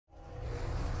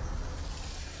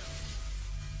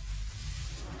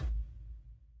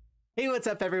Hey, what's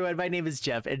up everyone? My name is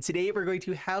Jeff, and today we're going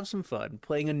to have some fun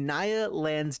playing a Naya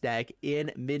lands deck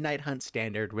in Midnight Hunt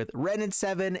Standard with Wrenn and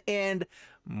Seven and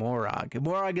Moraug.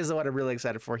 Moraug is the one I'm really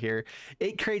excited for here.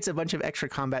 It creates a bunch of extra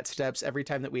combat steps every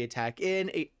time that we attack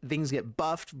in. Things get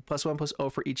buffed,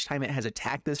 +1/+0 for each time it has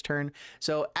attacked this turn.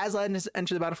 So as lands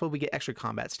enter the battlefield, we get extra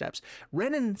combat steps.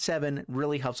 Wrenn and Seven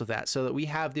really helps with that, so that we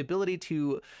have the ability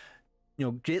to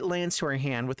get lands to our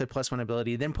hand with a +1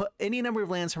 ability, then put any number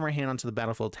of lands from our hand onto the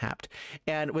battlefield tapped.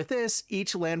 And with this,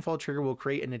 each landfall trigger will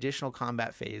create an additional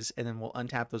combat phase, and then we'll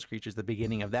untap those creatures at the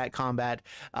beginning of that combat,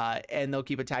 and they'll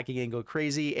keep attacking and go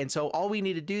crazy. And so all we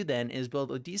need to do then is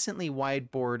build a decently wide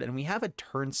board, and we have a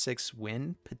turn 6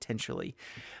 win, potentially.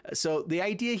 So the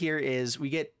idea here is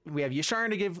we have Yasharn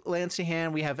to give lands to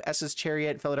hand, we have S's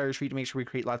Chariot, Felidar Retreat to make sure we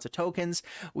create lots of tokens,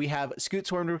 we have Scute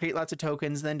Swarm to create lots of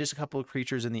tokens, then just a couple of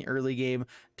creatures in the early game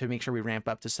to make sure we ramp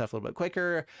up to stuff a little bit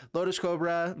quicker. Lotus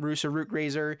Cobra, Murasa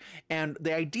Rootgrazer, and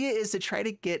the idea is to try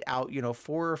to get out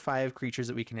 4 or 5 creatures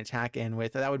that we can attack in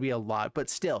with. That would be a lot, but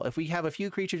still, if we have a few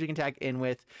creatures we can attack in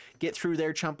with, get through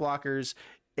their chump blockers,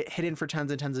 hit in for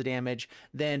tons and tons of damage,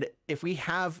 then if we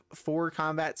have 4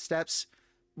 combat steps,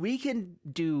 we can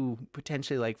do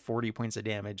potentially like 40 points of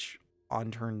damage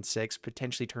on turn 6,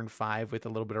 potentially turn 5 with a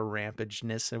little bit of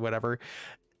rampageness or whatever.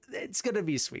 It's gonna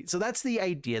be sweet. So that's the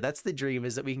idea, that's the dream,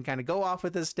 is that we can kind of go off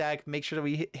with this deck, make sure that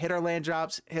we hit our land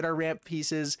drops, hit our ramp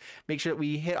pieces, make sure that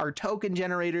we hit our token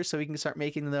generators so we can start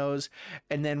making those,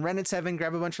 and then Wrenn and Seven,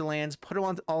 grab a bunch of lands, put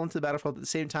them all into the battlefield at the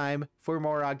same time for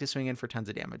Moraug to swing in for tons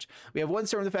of damage. We have one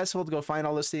Storm of the Festival to go find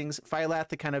all those things, Phylath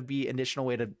to kind of be an additional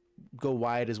way to go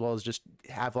wide, as well as just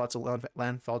have lots of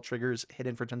landfall triggers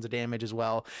hidden for tons of damage as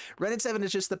well. Wrenn and Seven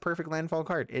is just the perfect landfall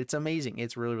card. It's amazing.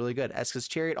 It's really, really good. Esika's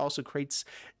Chariot also creates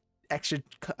extra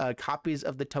copies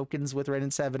of the tokens with Wrenn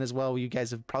and Seven as well. You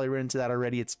guys have probably run into that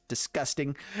already. It's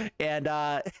disgusting. And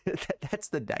that's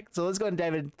the deck. So let's go and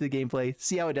dive into the gameplay,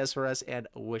 see how it does for us, and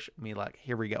wish me luck.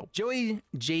 Here we go. Joey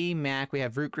J Mac, we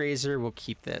have Rootgrazer. We'll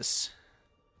keep this.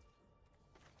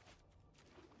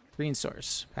 Green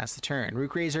source, pass the turn.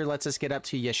 Rootgrazer lets us get up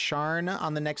to Yasharn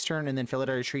on the next turn, and then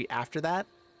Felidar Retreat after that.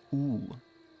 Ooh,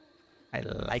 I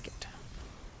like it.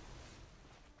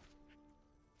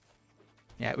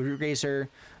 Yeah, Rootgrazer.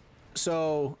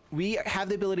 So we have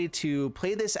the ability to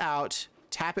play this out,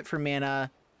 tap it for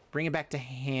mana, bring it back to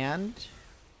hand.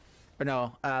 Or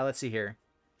no, let's see here.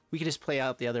 We could just play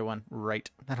out the other one. Right,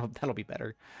 that'll be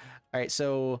better. All right,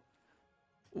 so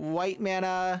white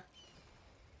mana.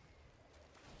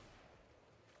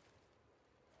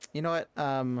 You know what?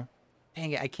 Dang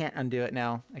it, I can't undo it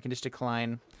now. I can just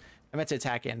decline. I meant to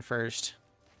attack in first.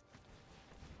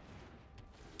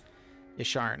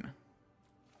 Yasharn.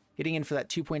 Getting in for that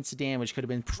 2 points of damage could have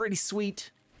been pretty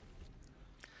sweet.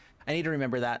 I need to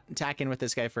remember that. Attack in with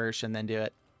this guy first and then do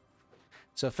it.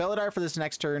 So Felidar for this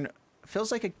next turn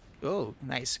feels like a... Oh,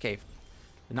 nice. Okay.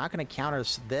 They're not going to counter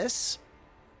this.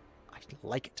 I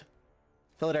like it.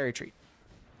 Felidar Retreat.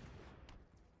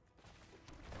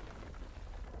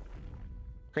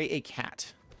 Create a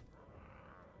cat.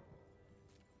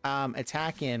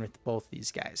 Attack in with both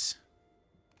these guys.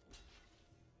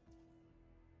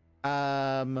 Do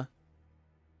I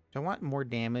want more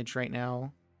damage right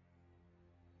now?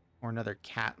 Or another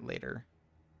cat later?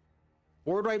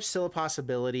 Board wipe's still a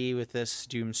possibility with this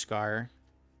Doomscar.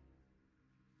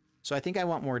 So I think I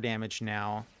want more damage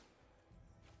now.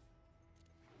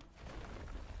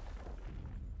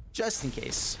 Just in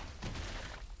case.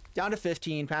 Down to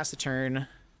 15, pass the turn.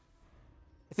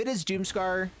 If it is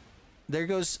Doomscar, there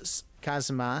goes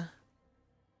Kazuma.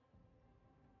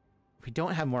 We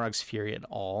don't have Moraug's Fury at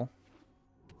all.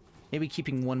 Maybe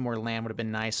keeping one more land would have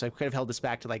been nice. So I could have held this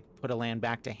back to like put a land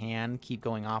back to hand, keep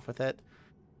going off with it.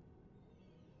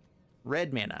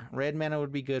 Red mana. Red mana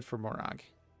would be good for Moraug.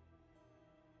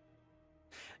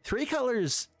 Three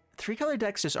color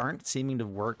decks just aren't seeming to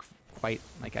work quite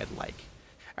like I'd like.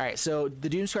 All right, so the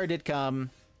Doomscar did come.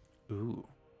 Ooh.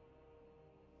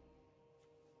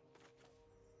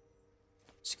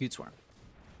 Scute Swarm.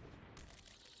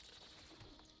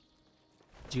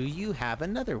 Do you have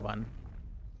another one?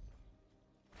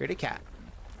 Create a cat.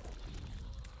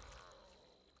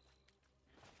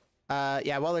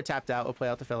 Yeah, while they're tapped out, we'll play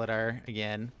out the Felidar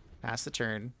again. Pass the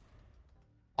turn.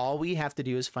 All we have to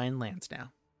do is find lands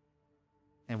now.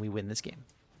 And we win this game.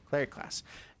 Cleric class.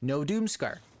 No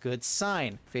Doomscar. Good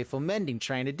sign. Faithful Mending,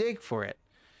 trying to dig for it.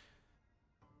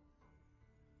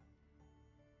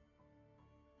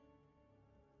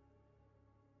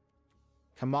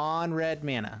 Come on, red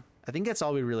mana. I think that's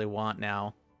all we really want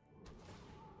now.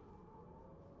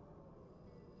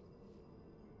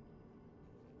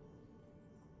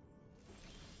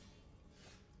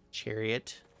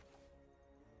 Chariot.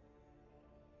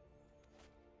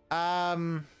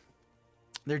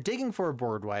 They're digging for a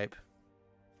board wipe.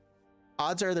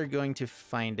 Odds are they're going to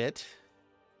find it.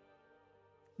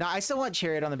 Now, I still want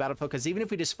Chariot on the battlefield because even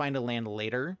if we just find a land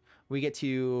later, we get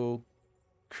to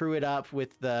crew it up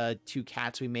with the 2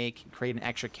 cats we make, create an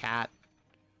extra cat.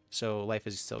 So life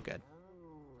is still good.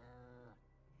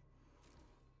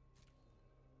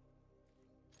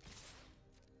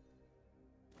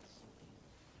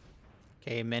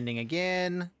 Okay, mending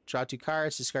again. Draw 2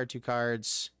 cards, discard 2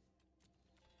 cards.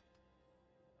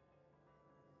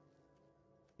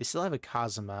 They still have a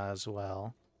Kazuma as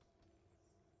well.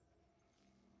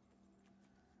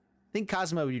 I think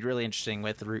Kazuma would be really interesting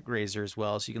with the Rootgrazer as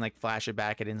well, so you can like flash it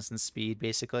back at instant speed,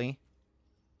 basically.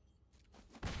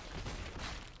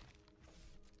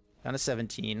 Down to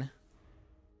 17.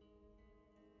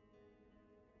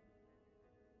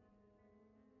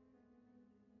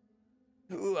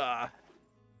 Ooh,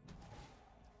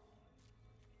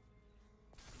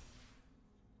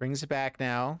 brings it back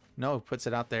now. No, puts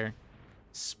it out there.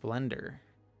 Splendor.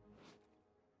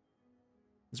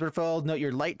 Zwerfold, note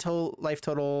your life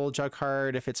total, draw a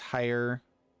card if it's higher.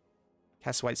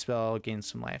 Cast a white spell, gain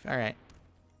some life. Alright.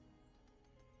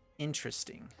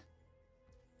 Interesting.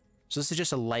 So this is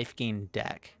just a life gain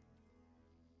deck.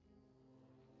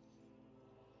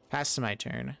 Pass to my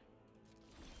turn.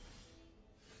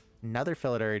 Another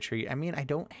Felidar Retreat. I mean, I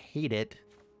don't hate it.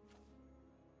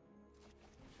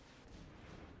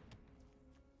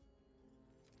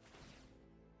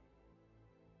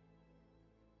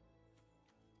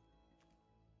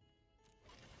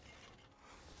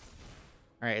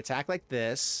 All right, attack like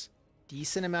this.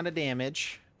 Decent amount of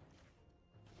damage.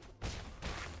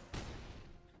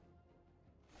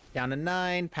 Down to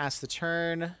 9, pass the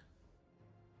turn.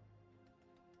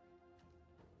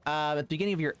 At the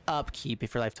beginning of your upkeep,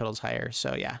 if your life total is higher.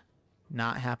 So yeah,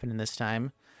 not happening this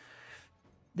time.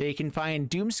 They can find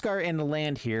Doomscar and the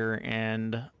land here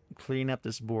and clean up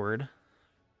this board.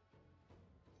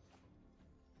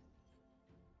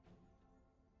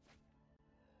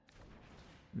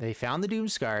 They found the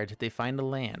Doomscar. Did they find the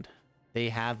land? They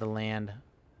have the land.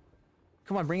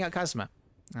 Come on, bring out Kazuma.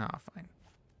 Oh, fine.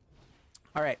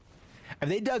 All right.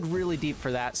 They dug really deep for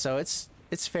that, so it's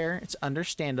fair. It's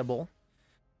understandable.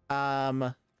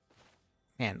 Man,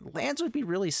 lands would be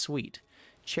really sweet.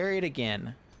 Chariot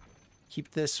again.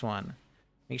 Keep this one.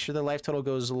 Make sure the life total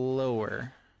goes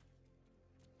lower.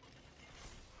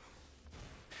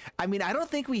 I mean, I don't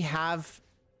think we have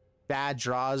bad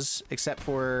draws, except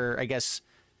for, I guess,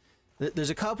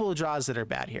 there's a couple of draws that are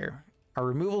bad here. Our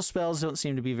removal spells don't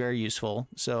seem to be very useful,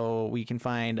 so we can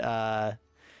find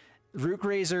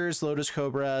Rootgrazers, Lotus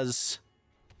Cobras,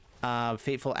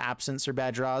 Fateful Absence are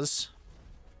bad draws.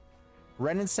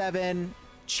 Wrenn and Seven,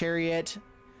 Chariot,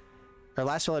 or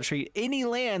Felidar Retreat. Any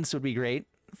lands would be great.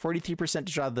 43%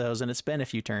 to draw those, and it's been a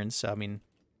few turns, so I mean,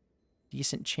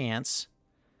 decent chance.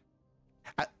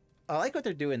 I like what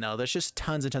they're doing though. There's just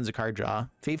tons and tons of card draw.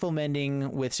 Fateful Mending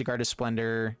with Sigarda's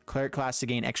Splendor, Cleric class to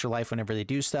gain extra life whenever they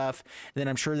do stuff. And then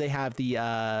I'm sure they have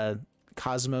the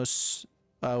Cosmos,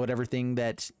 whatever thing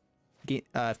that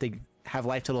if they have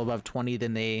life total above 20,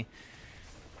 then they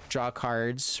draw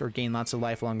cards or gain lots of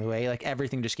life along the way. Like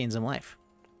everything just gains them life.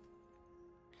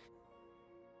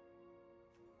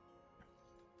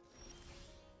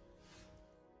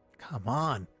 Come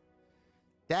on.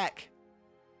 Deck.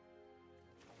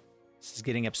 This is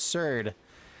getting absurd.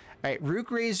 All right,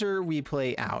 Rootgrazer we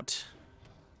play out.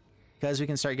 Because we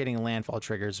can start getting landfall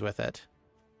triggers with it.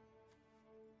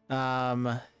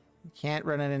 Can't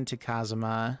run it into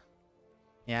Kazuma.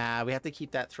 Yeah, we have to keep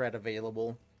that threat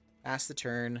available. Pass the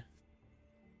turn.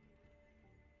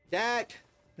 Deck!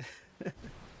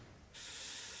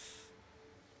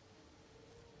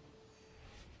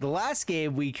 The last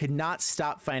game, we could not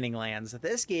stop finding lands.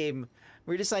 This game,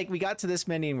 we're just like, we got to this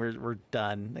many and we're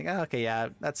done. Like, oh, okay, yeah,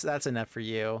 that's enough for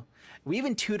you. We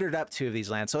even tutored up 2 of these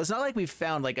lands. So it's not like we've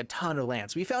found like a ton of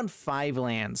lands. We found 5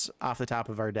 lands off the top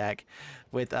of our deck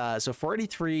with, so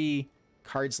 43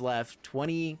 cards left,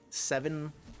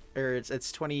 27, or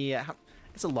it's 20,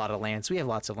 it's a lot of lands. We have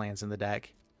lots of lands in the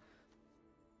deck.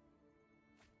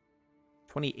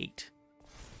 28.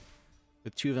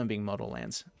 With 2 of them being modal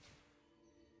lands.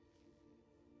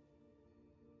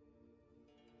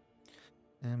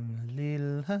 I'm a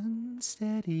little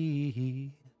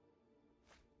unsteady.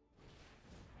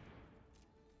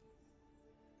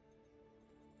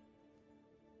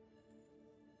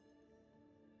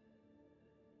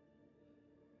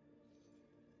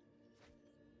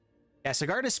 Yeah,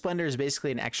 Sigarda's Splendor is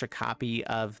basically an extra copy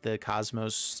of the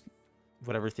Cosmos,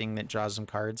 whatever thing that draws them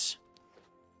cards.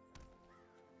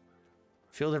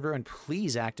 Field of Ruin,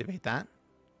 please activate that.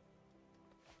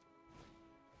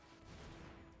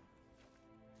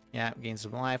 Yeah, gain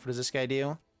some life. What does this guy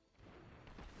do?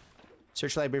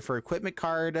 Search library for equipment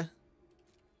card.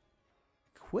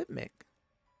 Equipment?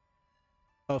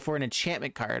 Oh, for an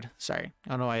enchantment card. Sorry. I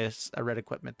don't know why I read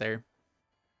equipment there.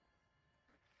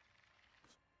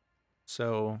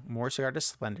 So, more Cigar to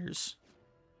Splendors.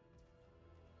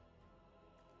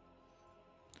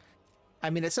 I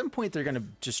mean, at some point, they're going to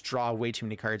just draw way too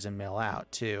many cards and mail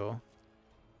out, too.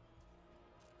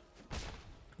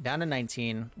 Down to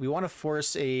 19. We want to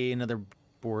force another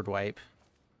board wipe.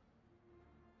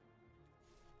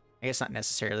 I guess not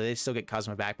necessarily. They still get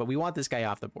Cosmo back, but we want this guy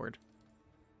off the board.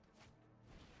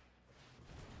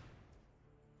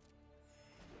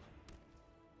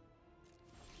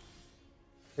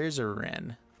 There's a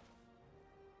Wrenn.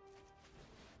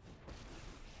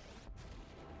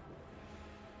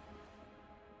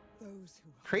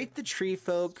 Create the Tree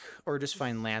Folk or just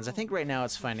find lands. I think right now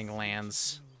it's finding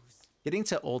lands. Getting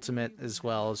to ultimate as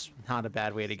well is not a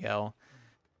bad way to go.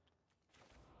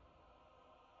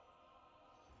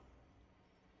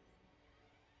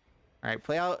 All right,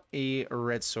 play out a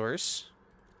red source.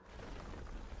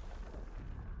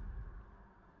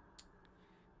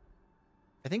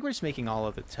 I think we're just making all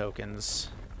of the tokens.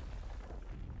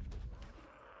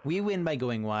 We win by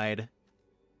going wide.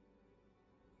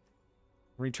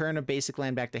 Return a basic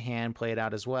land back to hand, play it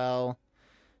out as well.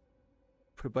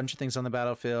 Put a bunch of things on the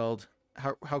battlefield.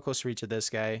 How close are we to this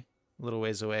guy? A little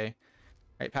ways away.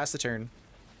 All right, pass the turn.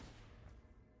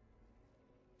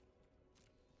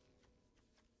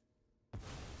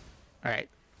 All right.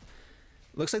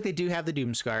 Looks like they do have the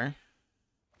Doomscar.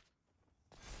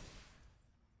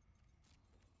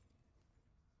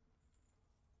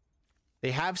 They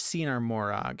have seen our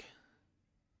Moraug.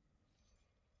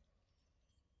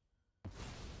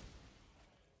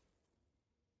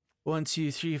 One,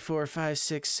 two, three, four, five,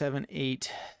 six, seven,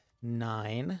 8,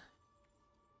 9.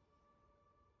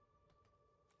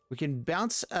 We can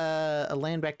bounce a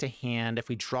land back to hand. If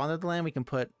we draw another land, we can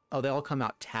put... Oh, they all come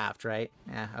out tapped, right?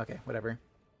 Yeah, okay, whatever.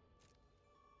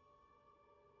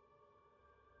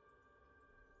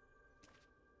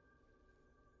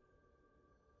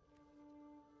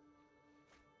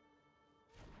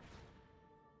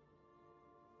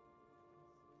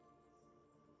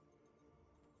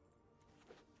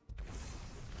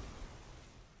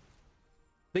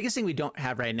 Biggest thing we don't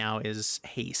have right now is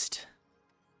haste.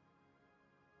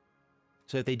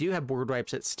 So if they do have board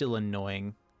wipes, it's still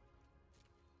annoying.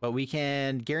 But we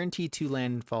can guarantee 2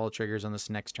 landfall triggers on this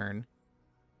next turn.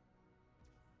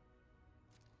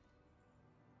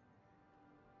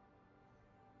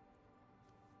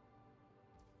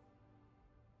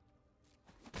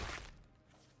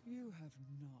 You have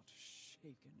not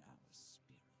shaken our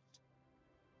spirit.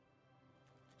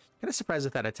 Kind of surprised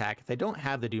with that attack. If they don't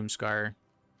have the Doomscar,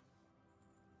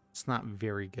 it's not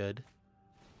very good.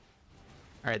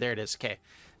 All right, there it is. Okay,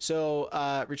 so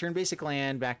return basic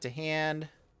land back to hand.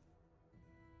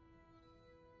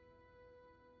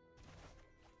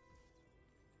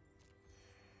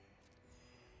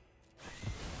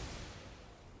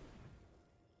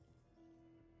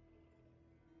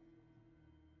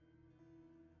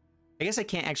 I guess I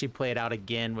can't actually play it out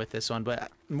again with this one,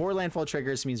 but more landfall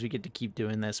triggers means we get to keep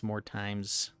doing this more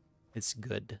times. It's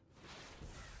good.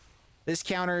 This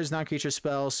counters non-creature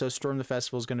spells, so Storm the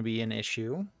Festival is going to be an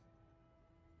issue.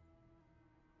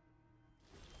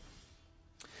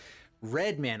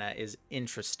 Red mana is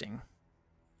interesting.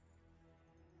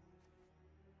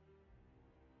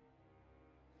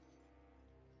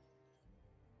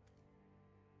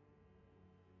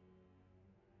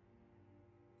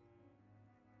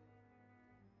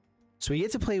 So we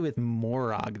get to play with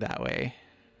Moraug that way.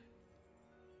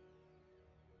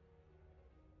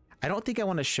 I don't think I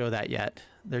want to show that yet.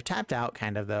 They're tapped out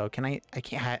kind of though. Can I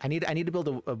can't I need to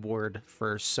build a board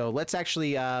first. So let's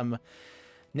actually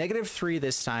 -3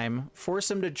 this time. Force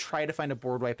them to try to find a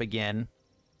board wipe again.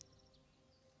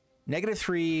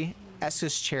 -3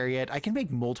 Esika's Chariot. I can make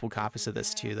multiple copies of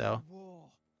this too though.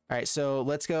 All right, so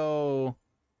let's go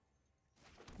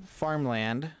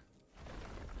farmland.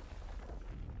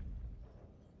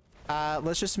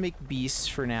 Let's just make beasts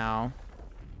for now.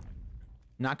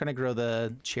 Not going to grow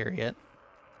the Chariot.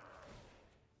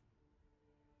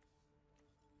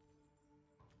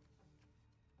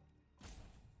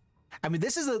 I mean,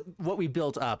 this is what we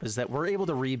built up, is that we're able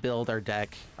to rebuild our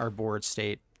deck, our board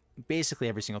state, basically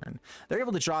every single turn. They're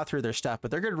able to draw through their stuff,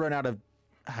 but they're going to run out of...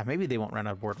 maybe they won't run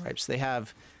out of board wipes. They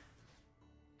have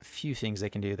a few things they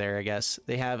can do there, I guess.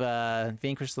 They have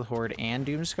Vanquish the Horde and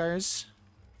Doomscars.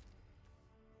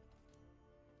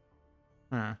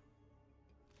 Huh.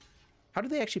 How do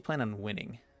they actually plan on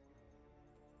winning?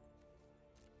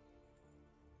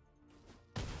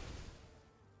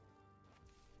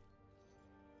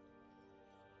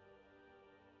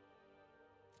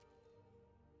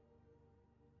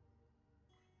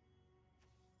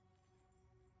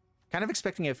 Kind of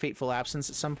expecting a Fateful Absence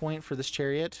at some point for this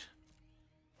Chariot.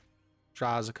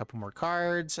 Draws a couple more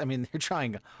cards. I mean, they're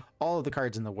drawing all of the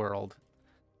cards in the world.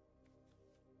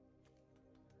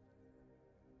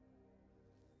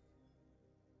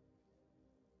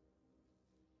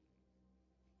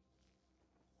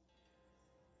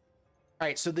 All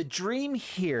right, so the dream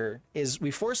here is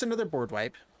we force another board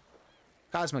wipe.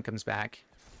 Cosma comes back.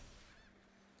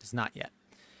 Does not yet.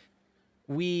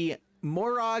 We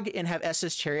Moraug and have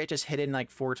S's Chariot just hit in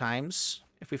like 4 times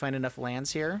if we find enough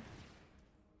lands here.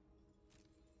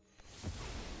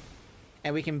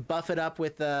 And we can buff it up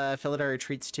with Felidar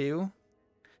Retreats too.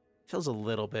 Feels a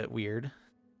little bit weird.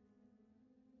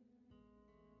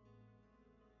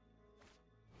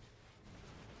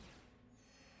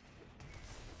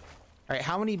 All right,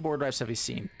 how many board wipes have we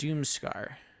seen?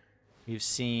 Doomscar. We've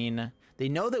seen... They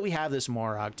know that we have this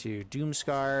Moraug too.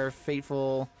 Doomscar,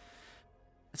 Fateful...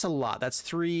 That's a lot. That's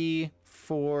 3,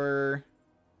 4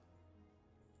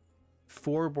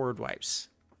 board wipes.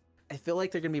 I feel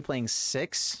like they're going to be playing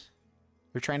 6.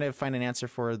 We're trying to find an answer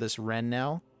for this Wrenn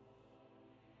now.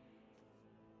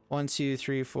 1, 2,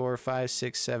 3, 4, 5,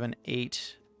 6, 7,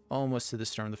 8. Almost to the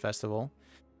Storm of the Festival.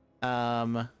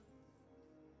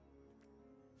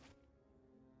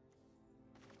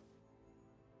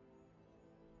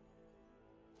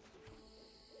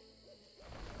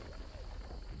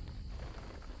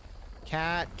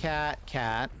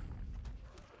 Cat.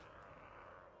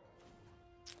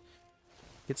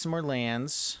 Get some more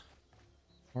lands.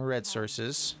 More red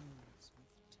sources.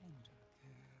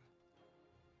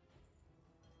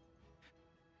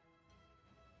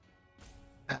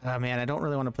 Oh man, I don't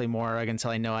really want to play Moraug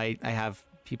until I know I have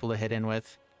people to hit in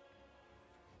with.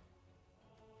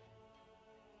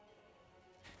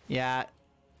 Yeah.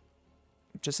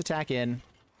 Just attack in.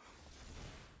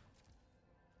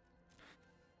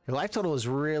 Your life total is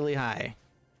really high.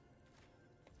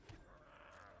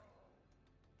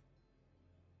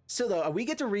 Still though, we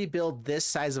get to rebuild this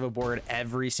size of a board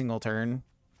every single turn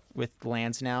with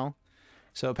lands now.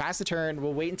 So pass the turn,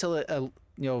 we'll wait until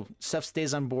stuff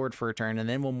stays on board for a turn, and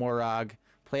then we'll Moraug,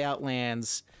 play out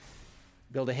lands,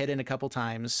 be able to hit in a couple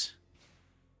times,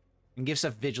 and give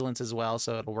stuff vigilance as well,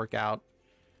 so it'll work out.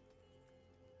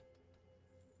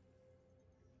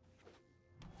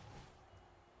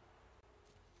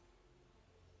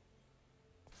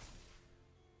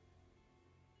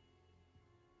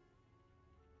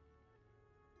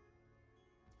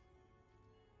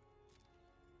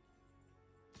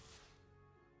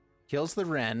 Kills the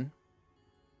Wrenn.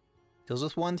 Kills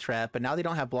with 1 threat, but now they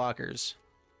don't have blockers.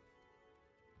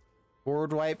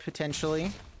 Board wipe,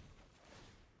 potentially.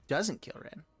 Doesn't kill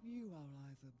Wrenn. You are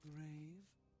either brave.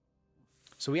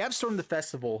 So we have Storm the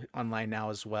Festival online now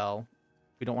as well.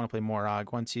 We don't want to play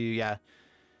Moraug. 1, 2, yeah.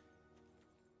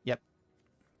 Yep.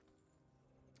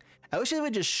 I wish they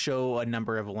would just show a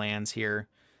number of lands here,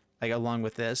 like along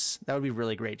with this. That would be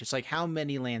really great. Just like how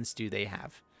many lands do they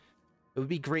have? It would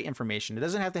be great information. It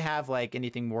doesn't have to have like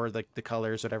anything more like the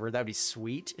colors, whatever. That'd be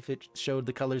sweet if it showed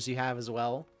the colors you have as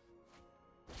well.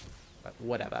 But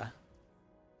whatever.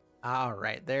 All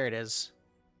right, there it is.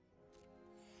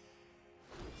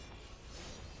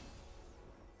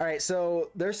 All right, so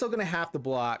they're still gonna have to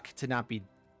block to not be.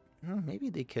 Maybe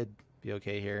they could be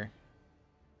okay here.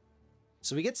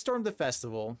 So we get Storm the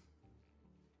Festival.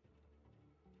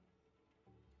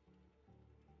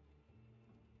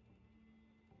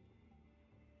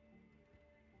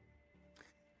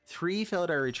 Three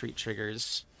Felidar Retreat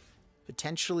triggers.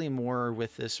 Potentially more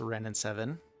with this Wrenn and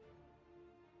Seven.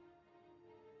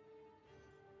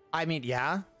 I mean,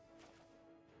 yeah.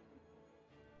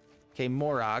 Okay,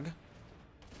 Moraug.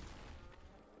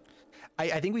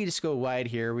 I think we just go wide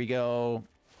here. We go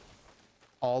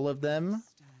all of them.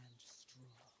 Stand strong,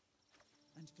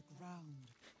 and the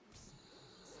ground.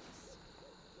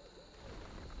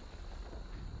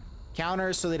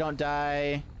 Counter so they don't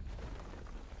die.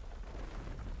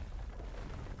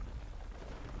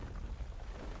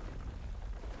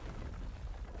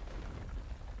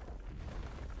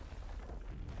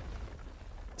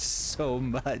 So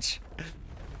much.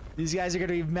 These guys are going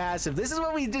to be massive. This is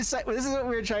what we decided. This is what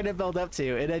we were trying to build up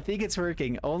to, and I think it's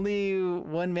working. Only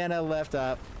 1 mana left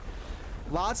up.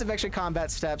 Lots of extra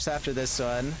combat steps after this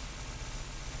one.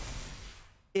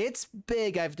 It's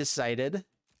big, I've decided.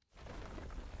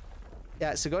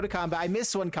 Yeah, so go to combat. I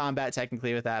missed 1 combat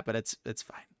technically with that, but it's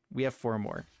fine. We have 4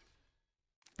 more.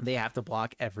 they have to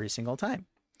block every single time.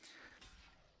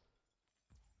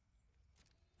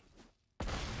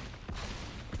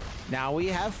 Now we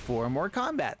have 4 more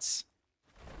combats.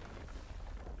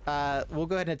 We'll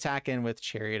go ahead and attack in with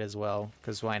Chariot as well,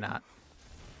 because why not?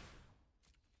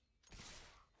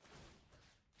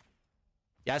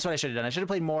 Yeah, that's what I should have done. I should have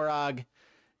played Moraug,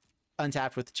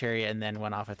 untapped with Chariot, and then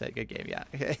went off with it. Good game, yeah.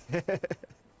 Okay.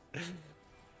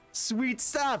 Sweet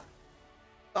stuff!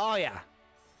 Oh, yeah.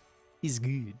 He's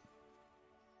good.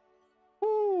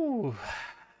 Woo!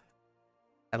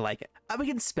 I like it. I'm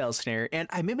against Spell Snare, and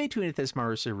I may tune into this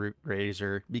Murasa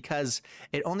Rootgrazer because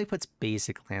it only puts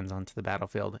basic lands onto the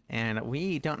battlefield, and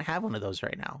we don't have one of those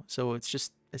right now, so it's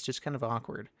just kind of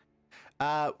awkward.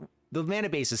 The mana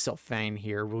base is still fine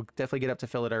here. We'll definitely get up to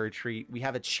Felidar Retreat. We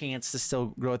have a chance to still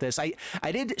grow with this. I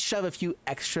did shove a few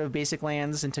extra basic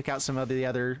lands and took out some of the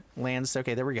other lands.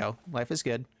 Okay, there we go. Life is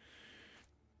good.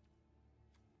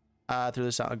 Throw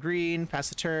this out green. Pass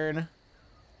the turn.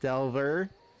 Delver.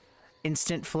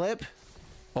 Instant flip.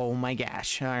 Oh my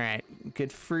gosh. All right.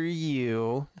 Good for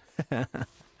you.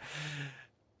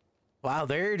 Wow,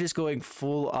 they're just going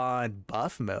full on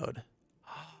buff mode.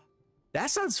 That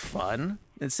sounds fun.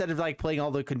 Instead of like playing all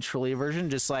the control version,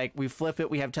 just like we flip it,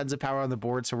 we have tons of power on the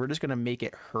board, so we're just gonna make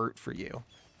it hurt for you.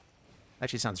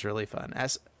 Actually sounds really fun.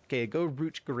 Okay, go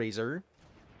Rootgrazer.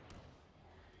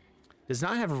 Does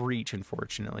not have reach,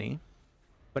 unfortunately.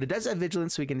 But it does have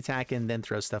vigilance, so we can attack and then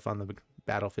throw stuff on the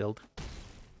battlefield.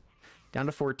 Down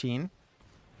to 14.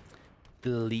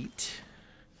 Delete.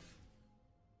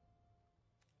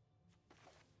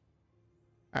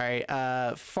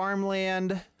 Alright,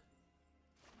 farmland.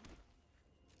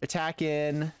 Attack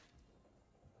in.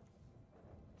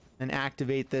 And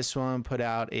activate this one. Put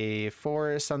out a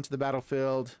forest onto the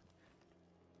battlefield.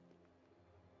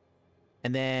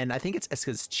 And then I think it's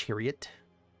Esika's Chariot.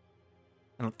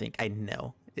 I don't think. I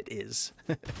know. It is.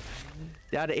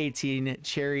 Down to 18.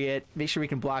 Chariot. Make sure we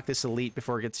can block this elite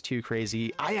before it gets too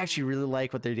crazy. I actually really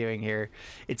like what they're doing here.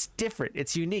 It's different.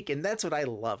 It's unique. And that's what I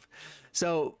love.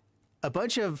 So a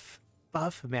bunch of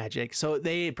buff magic. So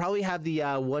they probably have the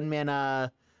 1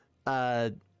 mana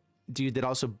dude that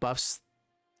also buffs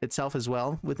itself as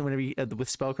well with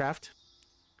spellcraft.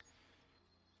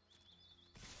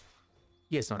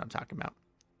 You guys know what I'm talking about.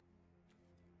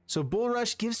 So Bull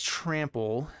Rush gives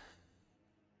trample.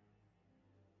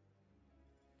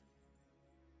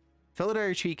 Felidar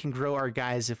Retreat can grow our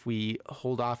guys if we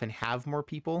hold off and have more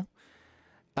people.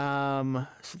 So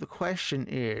the question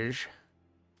is,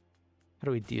 how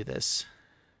do we do this?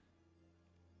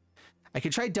 I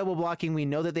could try double blocking. We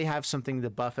know that they have something to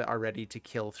buff it already to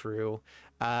kill through.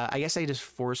 I guess I just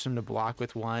force them to block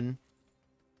with 1.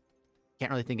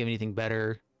 Can't really think of anything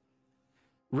better.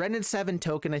 Wrenn and Seven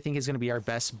token, I think, is going to be our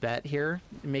best bet here.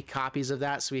 Make copies of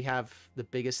that so we have the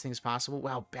biggest things possible.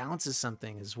 Wow, bounces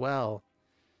something as well.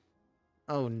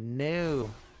 Oh,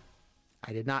 no.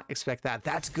 I did not expect that.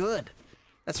 That's good.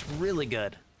 That's really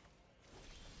good.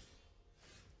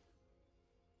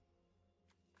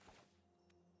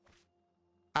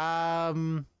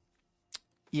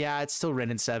 Yeah, it's still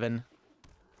Wrenn and Seven.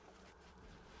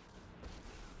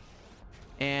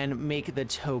 And make the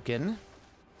token.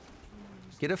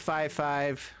 Get a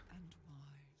 5/5.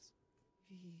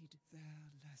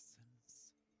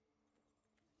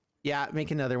 Yeah,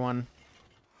 make another one.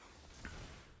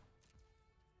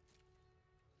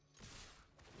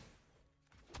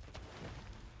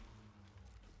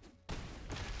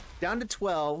 Down to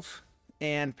 12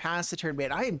 and pass the turn.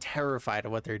 Man, I am terrified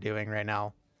of what they're doing right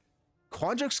now.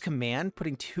 Quandrix Command,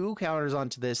 putting 2 counters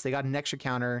onto this. They got an extra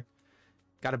counter.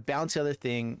 Got to bounce the other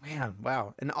thing. Man,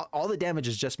 wow. And all the damage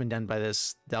has just been done by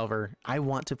this Delver. I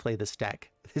want to play this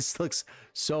deck. This looks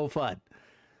so fun.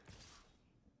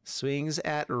 Swings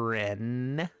at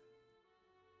Wrenn.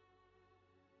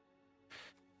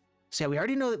 So yeah, we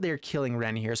already know that they're killing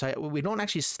Wrenn here, so we don't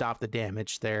actually stop the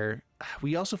damage there.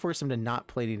 We also force them to not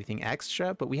play anything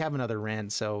extra, but we have another Wrenn,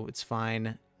 so it's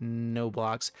fine. No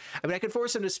blocks. I mean, I could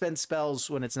force them to spend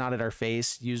spells when it's not at our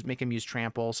face. Make him use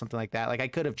trample, something like that. Like I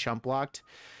could have chump blocked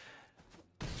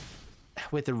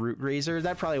with the Rootgrazer.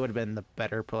 That probably would have been the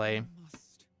better play.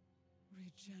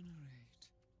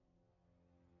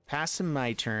 Pass him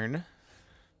my turn.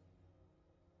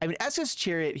 I mean, Esika's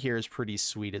Chariot here is pretty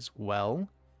sweet as well.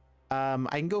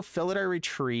 I can go Felidar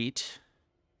Retreat.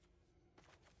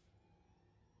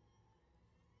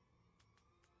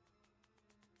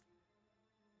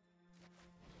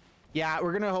 Yeah,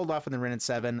 we're going to hold off on the Wrenn and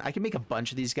Seven. I can make a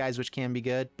bunch of these guys, which can be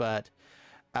good, but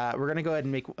we're going to go ahead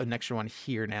and make an extra one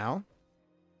here now.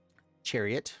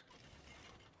 Chariot.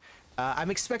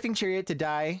 I'm expecting Chariot to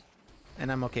die,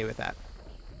 and I'm okay with that.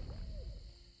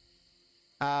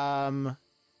 Counters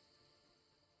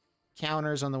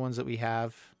on the ones that we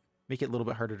have. Make it a little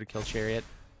bit harder to kill Chariot.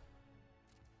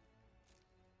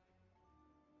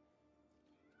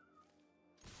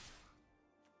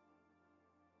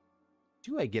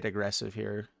 Do I get aggressive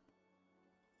here?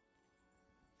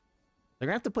 They're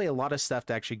gonna have to play a lot of stuff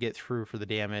to actually get through for the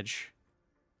damage.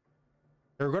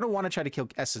 They're gonna want to try to kill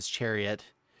S's Chariot.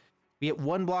 We get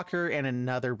one blocker and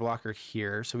another blocker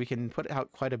here, so we can put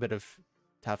out quite a bit of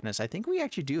toughness. I think we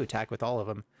actually do attack with all of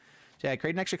them. So yeah,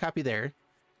 create an extra copy there.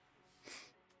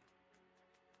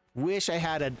 Wish I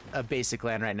had a basic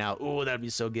land right now. Oh, that'd be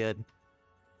so good.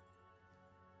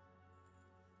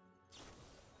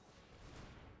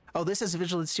 Oh, this has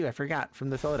Vigilance too. I forgot from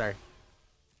the Felidar.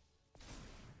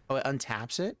 Oh, it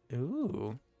untaps it?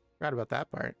 Ooh, forgot about that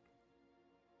part.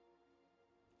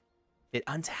 It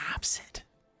untaps it.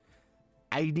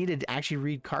 I need to actually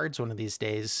read cards one of these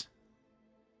days.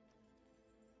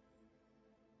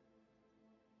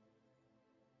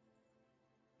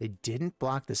 They didn't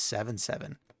block the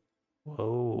 7/7.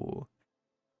 Whoa.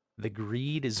 The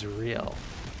greed is real.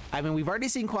 I mean, we've already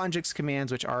seen Quandrix's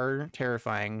commands, which are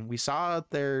terrifying. We saw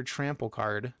their trample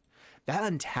card.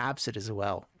 That untaps it as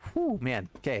well. Whew, man.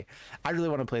 Okay. I really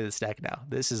want to play this deck now.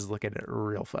 This is looking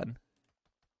real fun.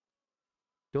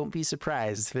 Don't be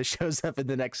surprised if it shows up in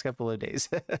the next couple of days.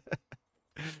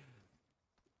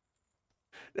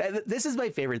 This is my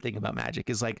favorite thing about Magic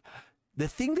is like, the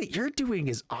thing that you're doing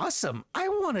is awesome. I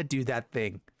want to do that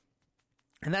thing.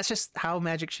 And that's just how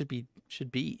Magic should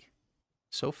be.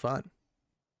 So fun.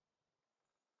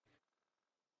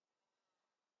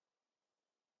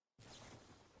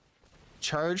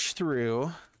 Charge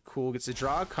through. Cool. Gets to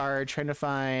draw a card. Trying to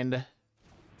find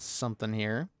something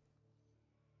here.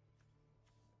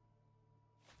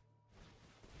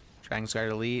 Dragon's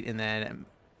Guard Elite, and then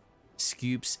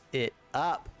scoops it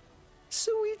up.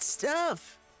 Sweet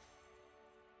stuff.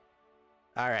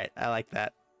 All right, I like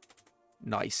that.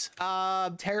 Nice.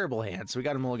 Terrible hand. So we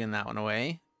got to mulligan that one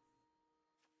away.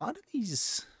 A lot of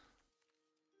these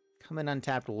come in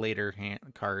untapped later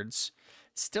cards.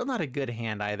 Still not a good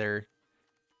hand either.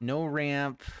 No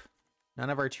ramp. None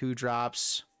of our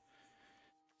 2-drops.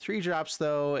 3-drops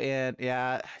though, and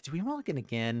yeah. Do we mulligan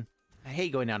again? I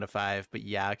hate going down to 5, but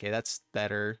yeah, okay, that's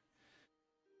better.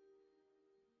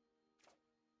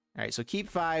 All right, so keep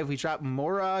 5. We drop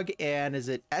Moraug, and is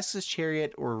it S's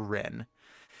Chariot or Wrenn?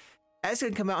 S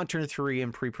can come out on turn 3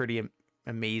 and pretty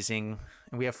amazing,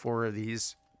 and we have 4 of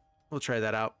these. We'll try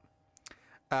that out.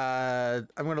 I'm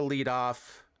going to lead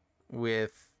off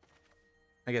with,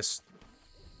 I guess,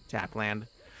 tap land.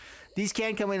 These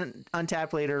can come in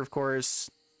untapped later, of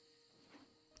course.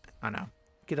 I don't know.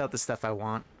 Get out the stuff I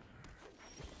want.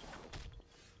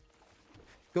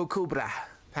 Go Cobra.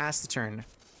 Pass the turn.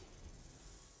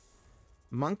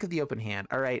 Monk of the open hand.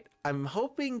 All right. I'm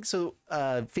hoping... So,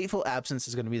 Fateful Absence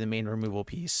is going to be the main removal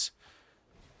piece.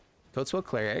 Coatswell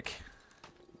Cleric.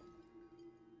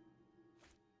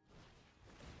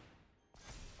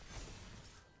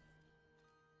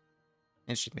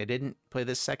 Interesting. They didn't play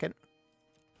this second.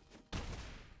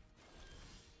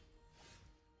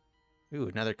 Ooh,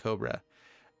 another Cobra.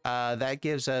 That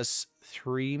gives us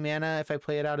 3 mana if I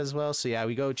play it out as well. So yeah,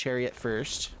 we go Chariot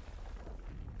first.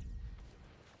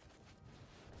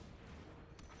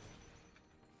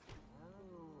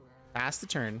 Pass the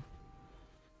turn.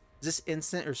 Is this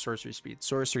instant or sorcery speed?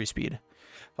 Sorcery speed.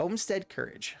 Homestead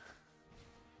Courage.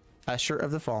 Usher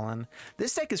of the Fallen.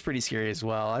 This deck is pretty scary as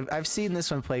well. I've seen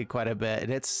this one played quite a bit,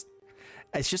 and it's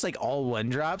just like all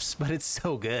 1-drops, but it's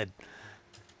so good.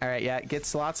 All right, yeah, it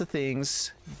gets lots of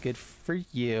things. Good for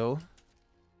you.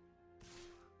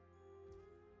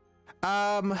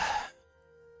 I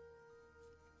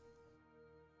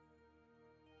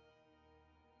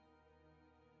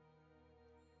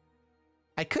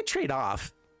could trade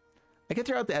off. I could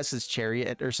throw out the S's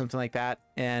Chariot or something like that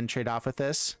and trade off with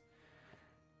this.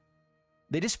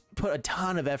 They just put a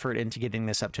ton of effort into getting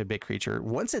this up to a big creature.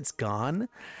 Once it's gone,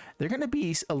 they're going to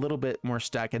be a little bit more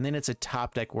stuck. And then it's a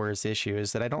top deck wars issue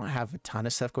is that I don't have a ton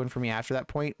of stuff going for me after that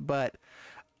point. But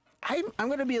I'm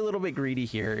going to be a little bit greedy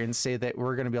here and say that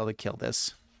we're going to be able to kill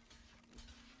this.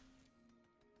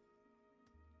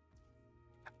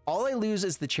 All I lose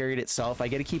is the Chariot itself. I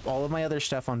get to keep all of my other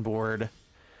stuff on board.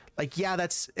 Like, yeah,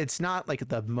 it's not like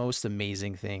the most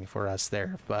amazing thing for us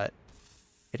there, but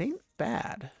it ain't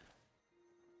bad.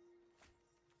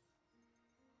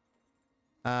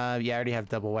 Yeah, I already have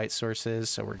double white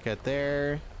sources, so we're good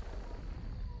there.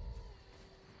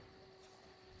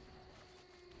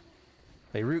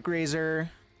 Play Rootgrazer.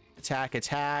 Attack,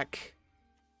 attack.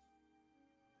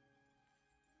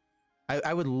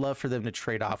 I would love for them to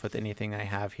trade off with anything I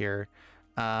have here.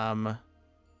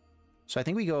 So I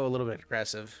think we go a little bit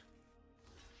aggressive.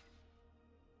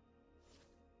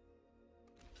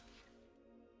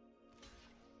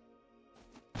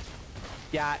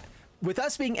 Yeah, with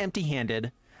us being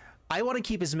empty-handed, I want to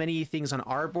keep as many things on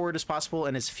our board as possible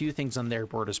and as few things on their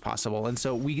board as possible. And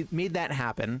so we made that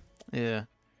happen. Yeah.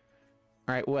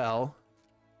 All right, well.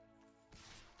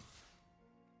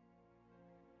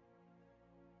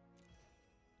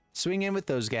 Swing in with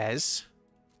those guys.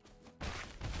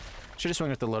 Should have swung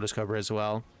with the Lotus Cobra as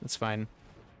well. That's fine.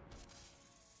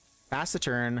 Pass the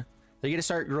turn. They get to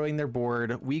start growing their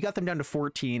board. We got them down to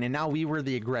 14, and now we were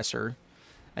the aggressor.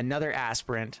 Another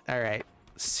aspirant. All right.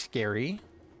 Scary.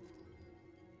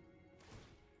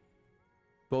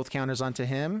 Both counters onto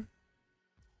him.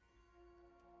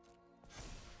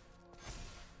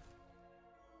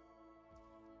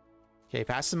 Okay,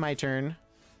 passing my turn.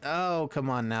 Oh, come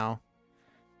on now.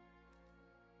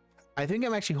 I think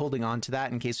I'm actually holding on to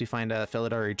that in case we find a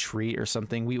Felidar Retreat or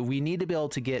something. We need to be able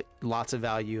to get lots of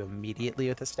value immediately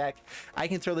with this deck. I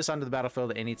can throw this onto the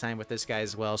battlefield at any time with this guy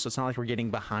as well, so it's not like we're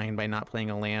getting behind by not playing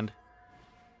a land.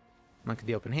 Monk of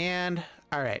the open hand.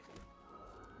 All right.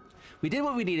 We did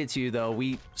what we needed to, though.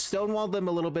 We stonewalled them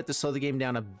a little bit to slow the game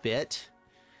down a bit,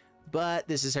 but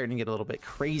this is starting to get a little bit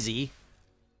crazy.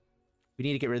 We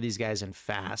need to get rid of these guys in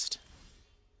fast.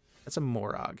 That's a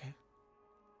Moraug.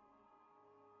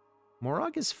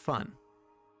 Moraug is fun.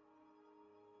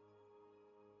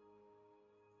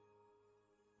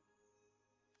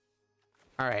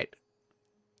 All right.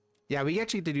 Yeah, we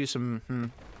actually get to do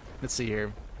some... Let's see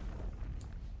here.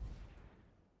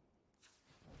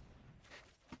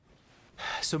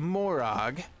 So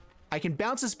Moraug, I can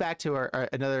bounce this back to our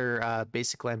another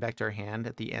basic land back to our hand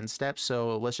at the end step.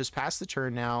 So let's just pass the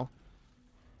turn now.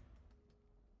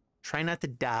 Try not to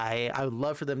die. I would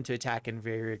love for them to attack in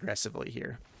very aggressively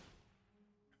here.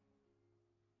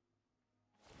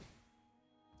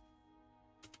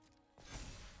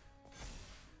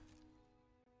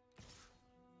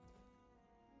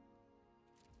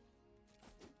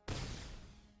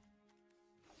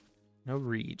 No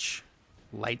reach.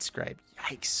 Light Scribe.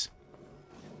 Yikes.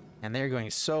 And they're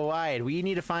going so wide. We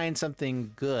need to find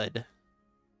something good.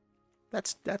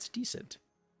 That's decent.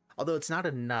 Although it's not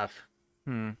enough.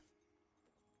 Alright,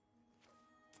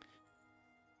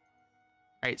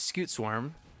 Scute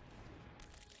Swarm.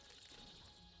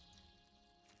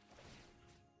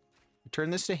 Turn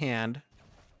this to hand.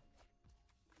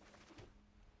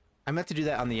 I meant to do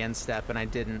that on the end step, and I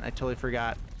didn't. I totally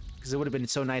forgot. Because it would have been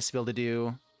so nice to be able to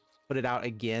do... Put it out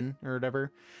again, or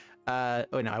whatever. Oh,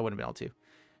 no, I wouldn't be able to.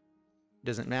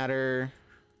 Doesn't matter.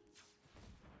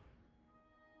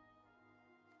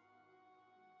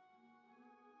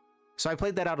 So I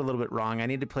played that out a little bit wrong. I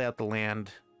need to play out the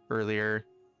land earlier.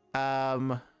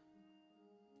 So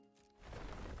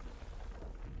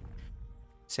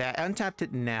I untapped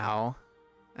it now.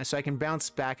 So I can bounce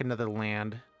back another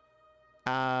land.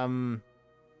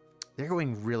 They're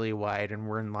going really wide, and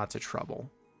we're in lots of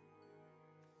trouble.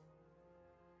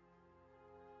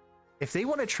 If they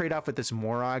want to trade off with this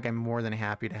Moraug, I'm more than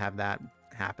happy to have that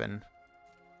happen.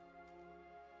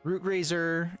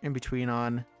 Rootgrazer in between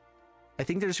on. I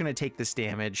think they're just going to take this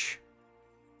damage.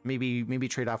 Maybe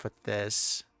trade off with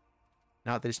this.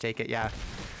 Not just take it. Yeah,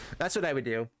 that's what I would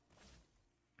do.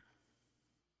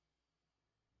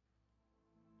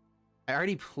 I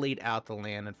already played out the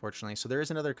land, unfortunately. So there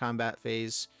is another combat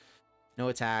phase. No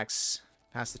attacks.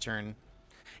 Pass the turn.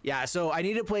 Yeah, so I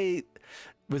need to play...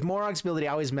 With Moraug's ability,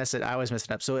 I always mess it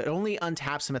up. So it only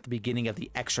untaps them at the beginning of the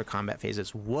extra combat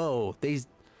phases. Whoa,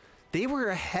 they were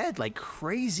ahead like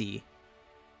crazy.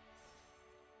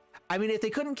 I mean, if they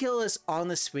couldn't kill us on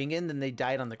the swing in, then they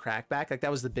died on the crackback. Like,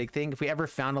 that was the big thing. If we ever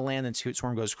found a land and Scute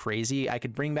Swarm goes crazy, I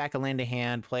could bring back a land to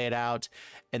hand, play it out,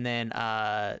 and then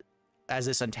as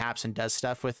this untaps and does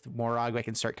stuff with Moraug, I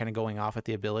can start kind of going off with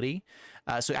the ability.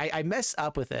 So I mess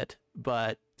up with it,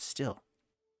 but still,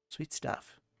 sweet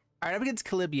stuff. All right, up against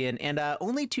Calibian, and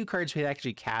only 2 cards we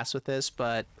actually cast with this,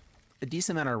 but a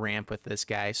decent amount of ramp with this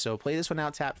guy. So play this one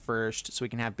out tap first, so we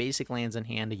can have basic lands in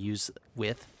hand to use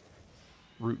with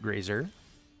Rootgrazer.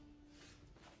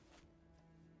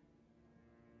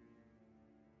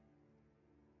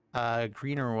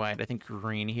 Green or white? I think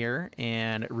green here,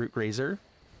 and Rootgrazer.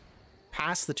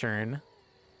 Pass the turn.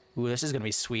 Ooh, this is gonna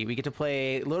be sweet. We get to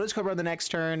play Lotus Cobra on the next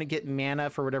turn, get mana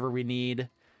for whatever we need.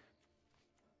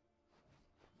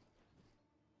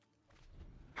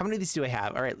 How many of these do I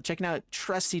have? All right, checking out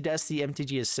Trusty Dusty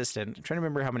MTG Assistant. I'm trying to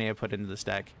remember how many I put into this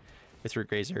deck with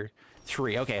Rootgrazer.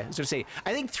 3. Okay, I was gonna say,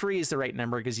 I think 3 is the right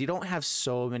number because you don't have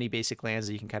so many basic lands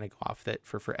that you can kind of go off with it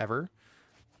for forever.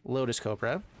 Lotus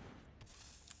Cobra.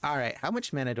 All right, how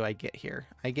much mana do I get here?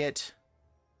 I get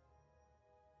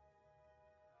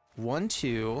 1,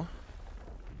 2.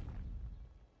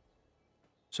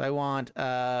 So I want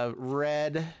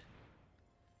red.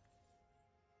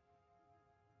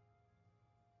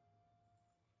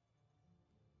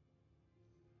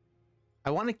 I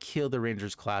want to kill the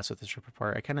Ranger's class with this rip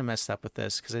apart. I kind of messed up with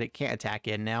this because it can't attack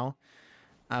in now.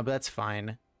 But that's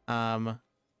fine.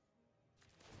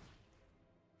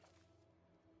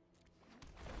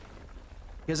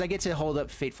 Because I get to hold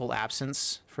up Fateful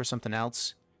Absence for something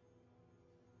else.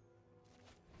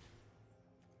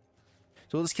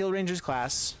 So let's kill Ranger's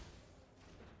class.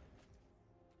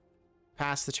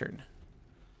 Pass the turn.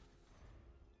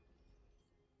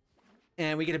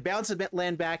 And we get to bounce a bit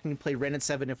land back and play Wrenn and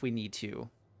Seven if we need to.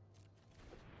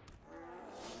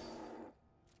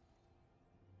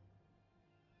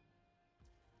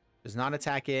 Does not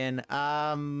attack in.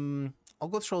 I'll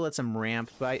go throw let some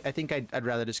ramp, but I think I'd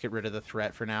rather just get rid of the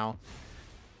threat for now.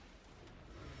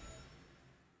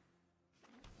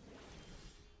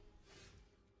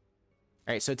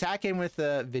 All right, so attack in with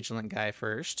the Vigilant guy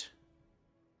first.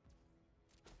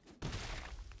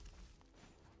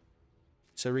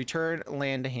 So return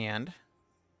land to hand.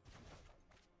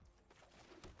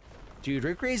 Dude,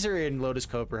 Rootgrazer in Lotus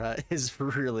Cobra is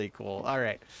really cool. All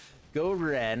right, go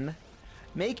Wrenn.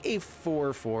 Make a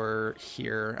 4/4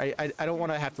 here. I don't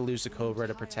want to have to lose the Cobra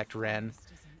to protect Wrenn.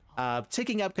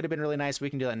 Ticking up could have been really nice. We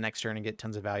can do that next turn and get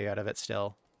tons of value out of it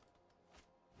still.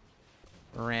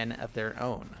 Wrenn of their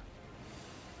own.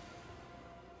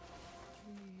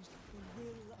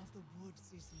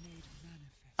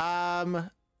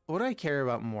 What do I care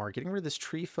about more? Getting rid of this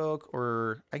tree folk,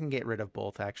 or I can get rid of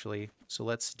both actually. So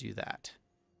let's do that.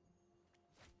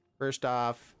 First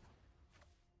off,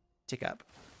 tick up.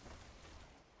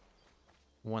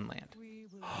 1 land.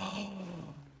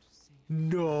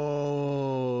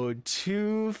 No,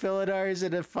 2 Felidars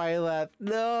and a Phylath.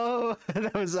 No,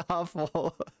 that was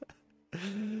awful.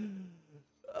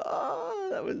 Oh,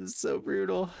 that was so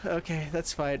brutal. Okay,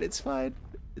 that's fine. It's fine.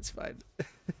 It's fine.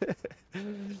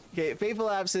 Okay, Fateful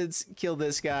Absence, kill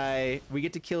this guy. We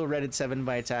get to kill Wrenn and Seven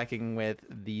by attacking with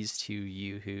these 2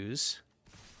 Yoo-hoos.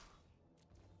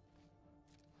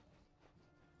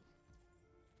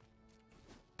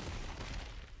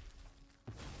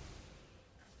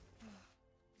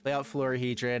 Play out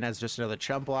Florahedron as just another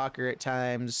chump blocker at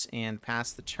times and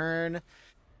pass the turn.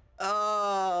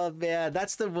 Oh man,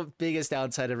 that's the biggest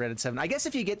downside of Wrenn and Seven. I guess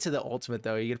if you get to the ultimate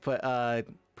though, you could put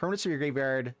permanents from your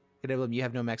graveyard. You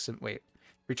have no maximum. Wait,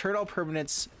 return all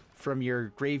permanents from your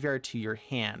graveyard to your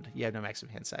hand. You have no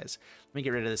maximum hand size. Let me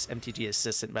get rid of this MTG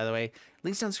assistant, by the way.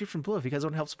 Links down the description below if you guys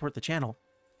want to help support the channel.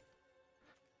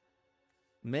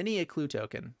 Many a clue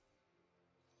token.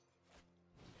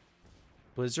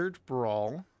 Blizzard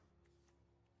Brawl.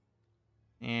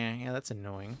 Yeah, that's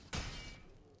annoying.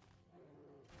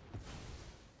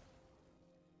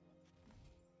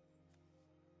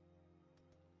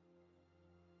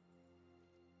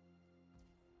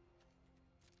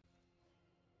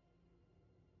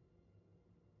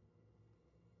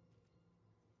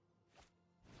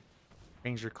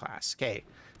 Ranger class. Okay.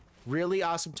 Really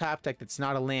awesome top deck that's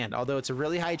not a land. Although it's a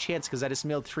really high chance because I just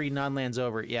milled 3 non-lands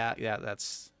over. Yeah,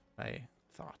 that's my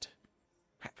thought.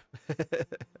 Crap.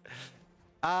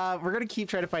 We're going to keep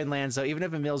trying to find lands, though, even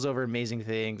if it mills over amazing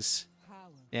things.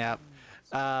 Yeah.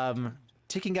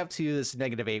 Ticking up to this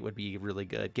 -8 would be really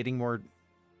good. Getting more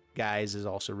guys is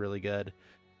also really good.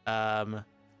 About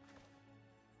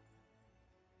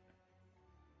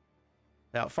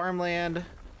farmland.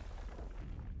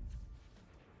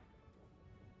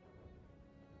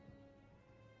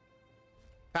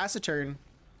 Pass a turn.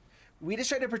 We just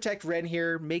try to protect Wrenn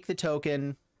here, make the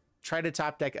token, try to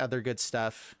top deck other good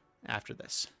stuff after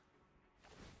this.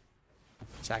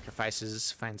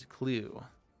 Sacrifices, finds a clue.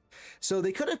 So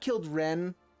they could have killed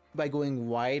Wrenn by going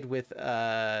wide with,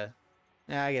 I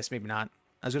guess maybe not.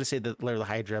 I was going to say the Lair of the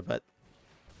Hydra, but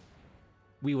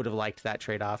we would have liked that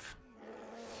trade-off.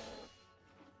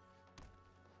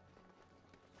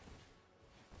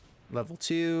 Level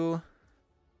 2.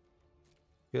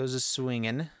 Goes a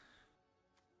swinging.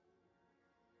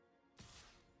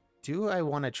 Do I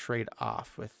want to trade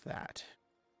off with that?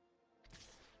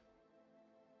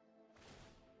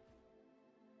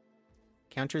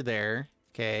 Counter there.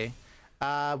 Okay.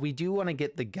 We do want to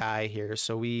get the guy here,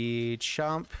 so we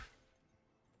chump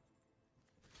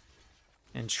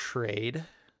and trade.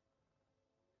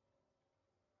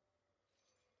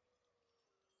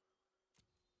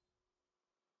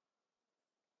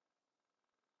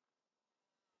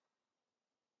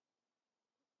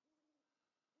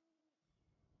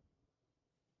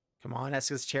 Come on,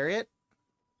 Esika's Chariot.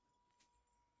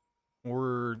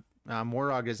 Or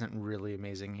Moraug isn't really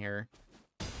amazing here.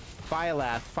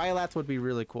 Phylath. Phylath would be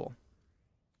really cool.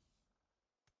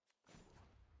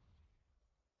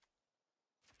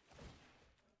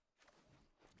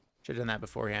 Should have done that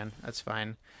beforehand. That's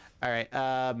fine. All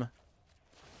right.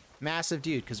 Massive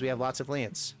dude, because we have lots of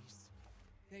lands.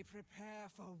 They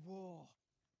prepare for war.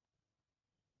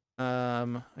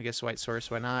 I guess white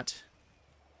source, why not?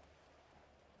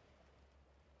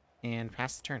 And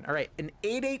pass the turn. All right, an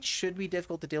 8/8 should be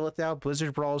difficult to deal with now.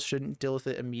 Blizzard Brawls shouldn't deal with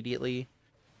it immediately.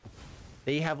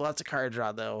 They have lots of card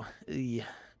draw, though. Ugh.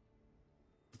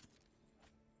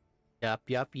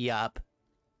 Yup.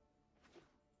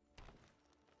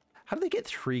 How did they get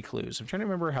 3 clues? I'm trying to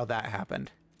remember how that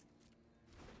happened.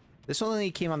 This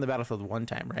only came on the battlefield one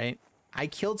time, right? I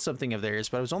killed something of theirs,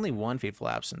 but it was only 1 Fateful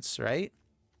Absence, right?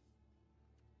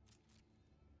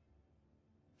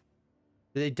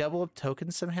 Did they double up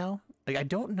tokens somehow? Like, I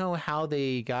don't know how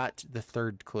they got the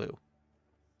 3rd clue.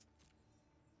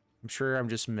 I'm sure I'm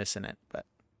just missing it, but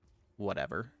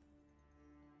whatever.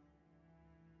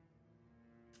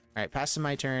 All right, passing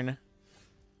my turn.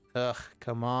 Ugh,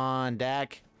 come on,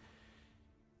 Dak.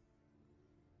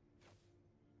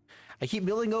 I keep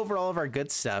building over all of our good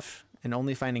stuff and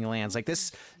only finding lands. Like,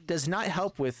 this does not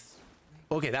help with...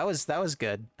 Okay, that was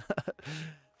good.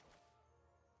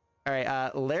 All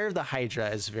right, Lair of the Hydra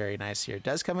is very nice here. It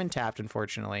does come in tapped,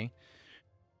 unfortunately.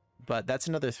 But that's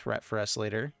another threat for us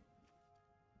later.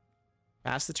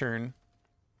 Pass the turn.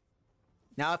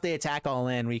 Now if they attack all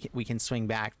in, we can swing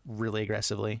back really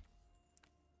aggressively.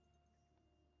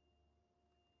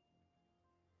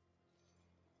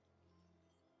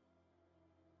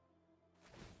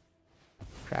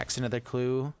 Cracks another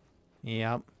clue.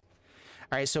 Yep. All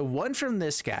right, so 1 from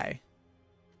this guy.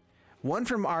 1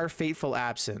 from our Fateful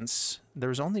Absence. There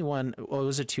was only 1. Well,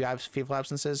 was it 2 Fateful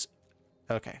Absences?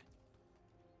 Okay.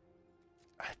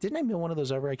 Didn't I mill one of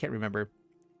those over? I can't remember.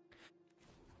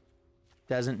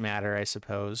 Doesn't matter, I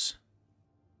suppose.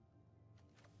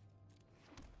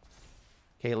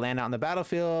 Okay, land out on the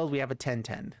battlefield. We have a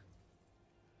 10/10.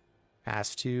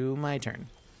 Pass to my turn.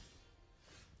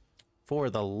 For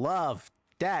the love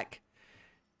deck.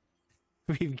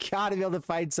 We've got to be able to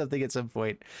find something at some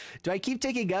point. Do I keep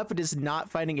taking up and just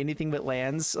not finding anything but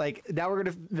lands? Like, now we're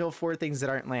going to mill 4 things that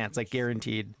aren't lands, like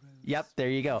guaranteed. Yep, there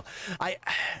you go.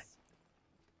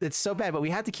 It's so bad, but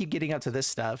we have to keep getting up to this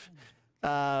stuff.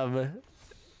 Yeah,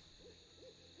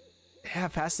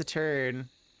 pass the turn.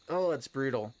 Oh, it's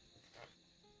brutal.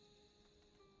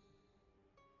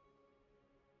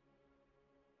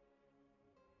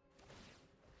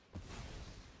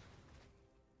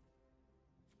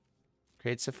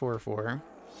 Creates a 4/4.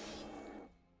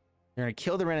 They're gonna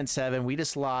kill the Wrenn and Seven. We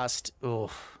just lost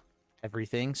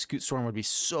everything. Scute Swarm would be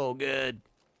so good.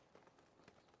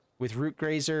 With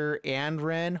Rootgrazer and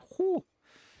Wrenn. Whew.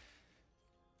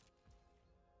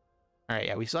 Alright,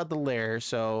 yeah, we still have the Lair,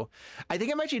 so I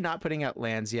think I'm actually not putting out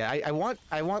lands yet. I want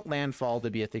Landfall to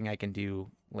be a thing I can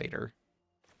do later.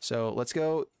 So let's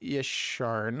go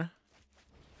Yasharn.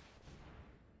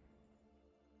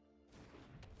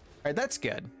 Alright, that's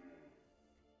good.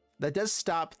 That does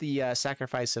stop the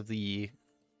sacrifice of the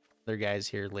other guys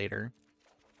here later.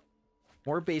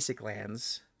 More basic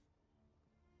lands.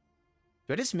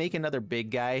 Do I just make another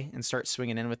big guy and start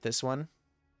swinging in with this one?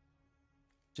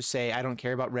 Just say, I don't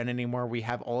care about Wrenn anymore. We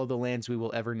have all of the lands we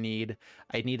will ever need.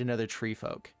 I need another tree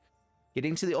folk.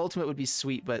 Getting to the ultimate would be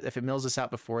sweet, but if it mills us out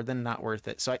before, then not worth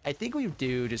it. So I think we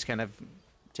do just kind of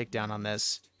tick down on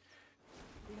this.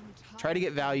 Try to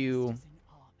get value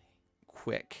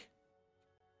quick.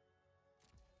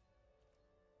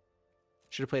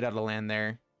 Should have played out a land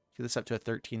there. Get this up to a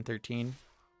 13/13.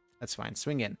 That's fine.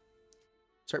 Swing in.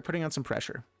 Start putting on some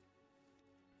pressure.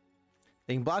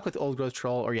 They can block with Old Growth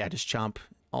Troll, or yeah, just chomp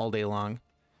all day long.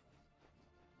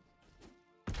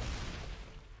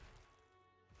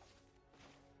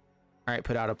 Alright,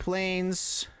 put out a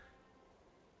Plains.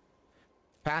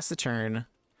 Pass the turn.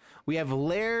 We have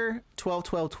Lair,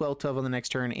 12/12/12/12 on the next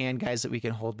turn, and guys that we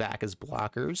can hold back as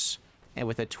blockers. And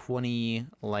with a 20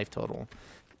 life total.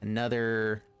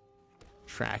 Another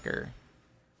tracker.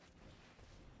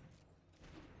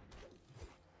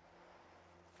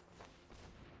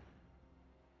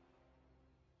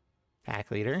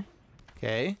 Pack leader.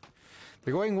 Okay.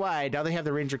 They're going wide. Now they have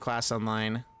the Ranger class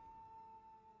online.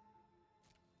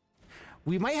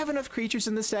 We might have enough creatures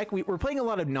in this deck. We're playing a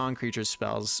lot of non-creature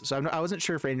spells, so I wasn't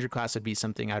sure if Ranger class would be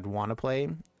something I'd want to play.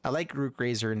 I like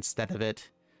Rootgrazer instead of it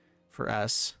for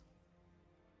us.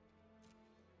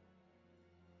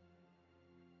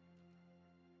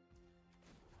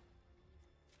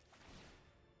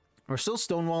 We're still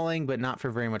stonewalling, but not for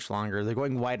very much longer. They're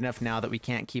going wide enough now that we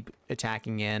can't keep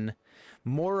attacking in.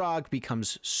 Moraug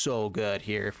becomes so good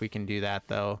here if we can do that,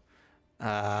 though.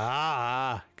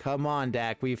 Come on,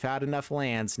 Dak. We've had enough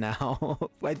lands now.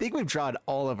 I think we've drawn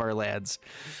all of our lands.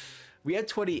 We have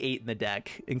 28 in the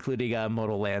deck, including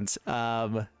modal lands.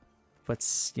 But,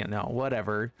 you know,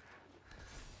 whatever.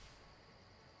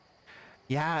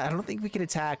 Yeah, I don't think we can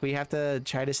attack. We have to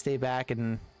try to stay back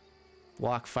and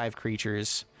block 5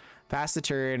 creatures. Pass the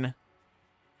turn.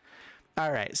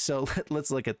 All right, so let's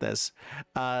look at this.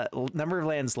 Number of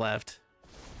lands left.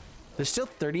 There's still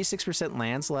 36%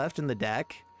 lands left in the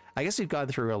deck. I guess we've gone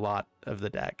through a lot of the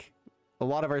deck. A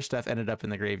lot of our stuff ended up in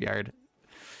the graveyard.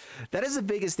 That is the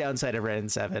biggest downside of Wrenn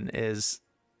and Seven is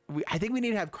I think we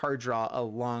need to have card draw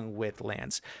along with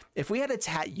lands. If we had a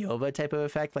Tatyova type of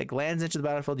effect, like lands into the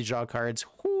battlefield, you draw cards,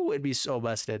 whoo, it'd be so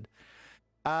busted.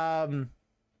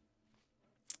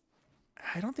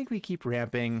 I don't think we keep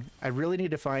ramping. I really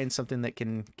need to find something that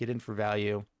can get in for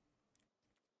value.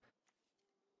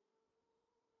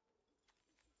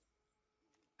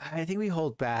 I think we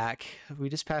hold back. We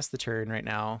just passed the turn right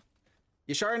now.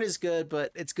 Yasharn is good,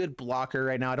 but it's good blocker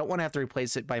right now. I don't want to have to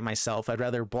replace it by myself. I'd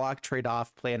rather block, trade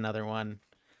off, play another one.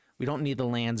 We don't need the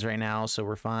lands right now, so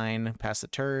we're fine. Pass the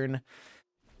turn.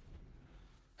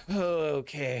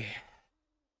 Okay.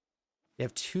 You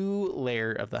have 2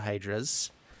 Lair of the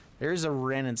Hydras. There's a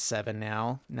Wrenn and Seven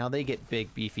now. Now they get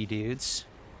big, beefy dudes.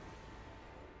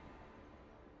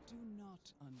 Do not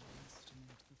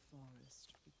underestimate the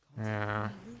forest because Yeah.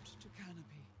 from root to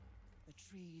canopy, the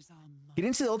trees are mighty.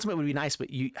 Getting to the ultimate would be nice, but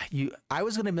I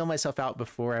was gonna mill myself out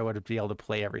before I would be able to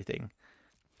play everything.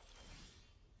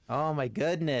 Oh my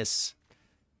goodness.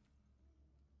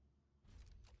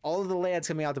 All of the lands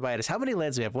coming out to bite us. How many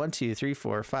lands do we have? 1, 2, 3,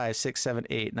 4, 5, 6, 7,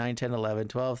 8, 9, 10, 11,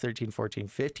 12, 13, 14,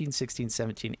 15, 16,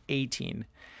 17, 18.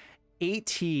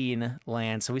 18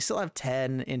 lands. So we still have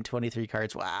 10 in 23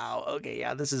 cards. Wow. Okay,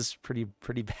 yeah, this is pretty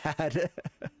bad.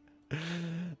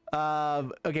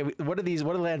 Okay, what are these?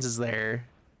 What lands is there?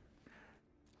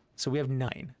 So we have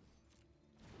 9.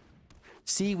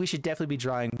 See, we should definitely be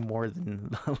drawing more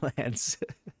than lands.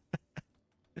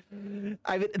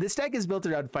 I mean, this deck is built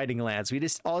around fighting lands. We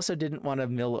just also didn't want to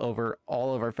mill over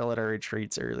all of our Felidar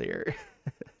Retreats earlier.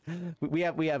 we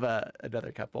have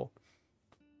another couple.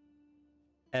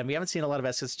 And we haven't seen a lot of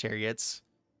Esika's Chariots.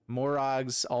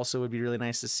 Moraugs also would be really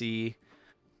nice to see.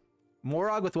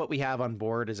 Moraug with what we have on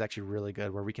board is actually really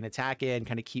good, where we can attack in,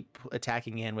 kind of keep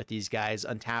attacking in with these guys,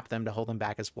 untap them to hold them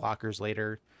back as blockers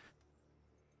later.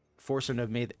 Force them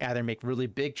to either make really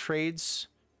big trades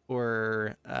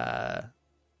or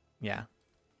yeah,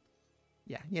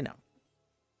 you know,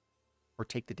 or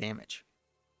take the damage.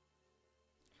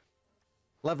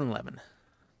 11-11.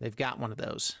 They've got one of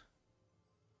those.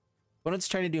 Opponent's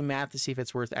trying to do math to see if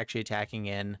it's worth actually attacking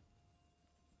in.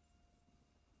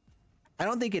 I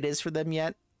don't think it is for them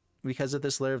yet because of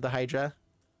this Lair of the Hydra.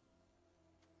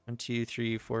 1, 2,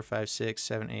 3, 4, 5, 6,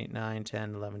 7, 8, 9,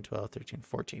 10, 11, 12, 13,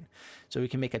 14. So we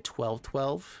can make a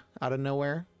 12-12 out of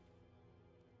nowhere.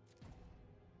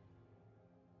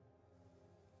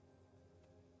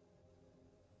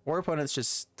 Or opponent's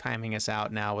just timing us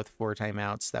out now with 4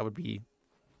 timeouts. That would be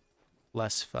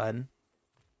less fun.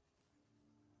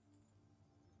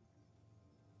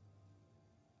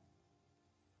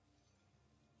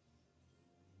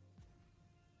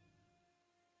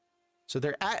 So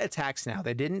they're at attacks now.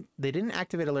 They didn't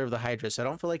activate a Lair of the Hydra, so I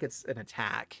don't feel like it's an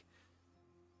attack.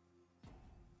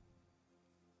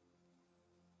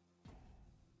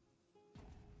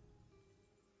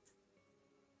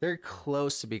 They're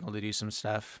close to being able to do some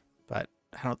stuff, but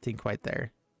I don't think quite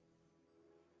there.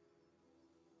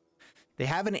 They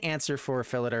have an answer for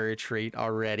Felidar Retreat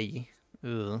already.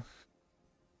 Ugh.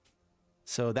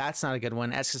 So that's not a good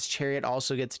one. Esika's Chariot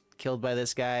also gets killed by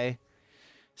this guy.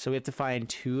 So we have to find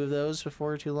 2 of those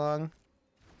before too long.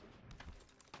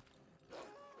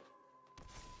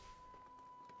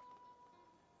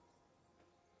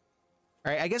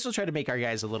 All right, I guess we'll try to make our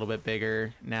guys a little bit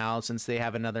bigger now since they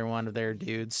have another one of their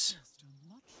dudes.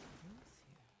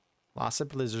 Lost of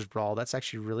Blizzard's Brawl. That's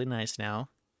actually really nice now.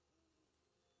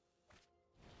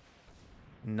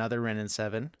 Another Wrenn and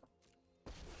Seven.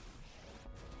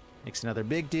 Makes another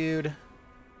big dude.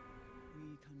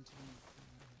 We contain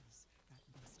fires that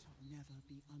must never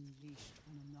be unleashed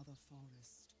on another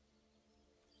forest.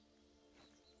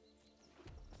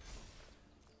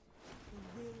 The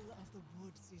will of the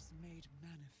woods is made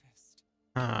manifest.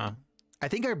 I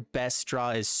think our best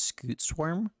draw is Scute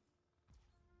Swarm.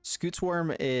 Scute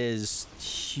Swarm is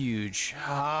huge.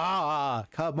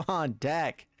 Come on,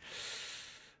 deck.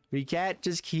 We can't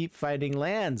just keep finding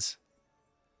lands.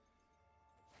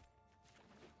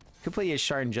 Could play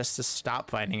Yasharn just to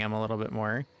stop finding him a little bit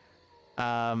more.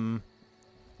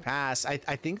 Pass. I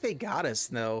think they got us,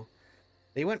 though.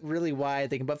 They went really wide.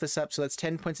 They can buff this up, so that's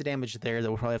 10 points of damage there that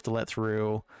we'll probably have to let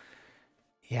through.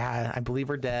 Yeah, I believe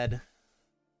we're dead.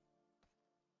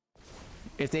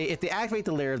 If they activate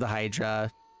the Lair of the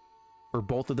Hydra, or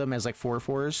both of them as like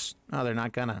 4/4s, oh, they're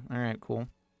not gonna. All right, cool.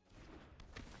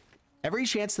 Every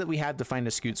chance that we have to find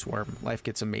a Scute Swarm, life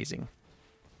gets amazing.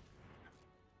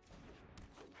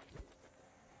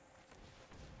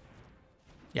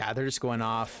 Yeah, they're just going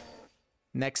off.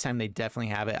 Next time they definitely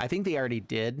have it. I think they already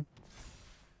did.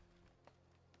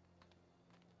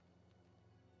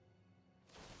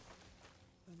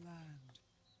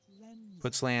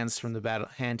 Puts lands from the battle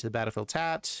hand to the battlefield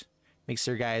tapped. Makes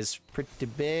their guys pretty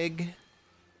big.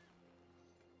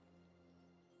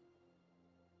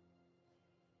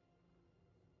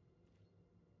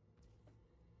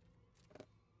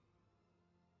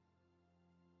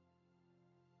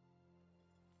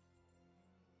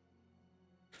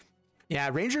 Yeah,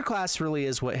 Ranger class really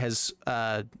is what has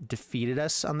defeated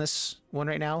us on this one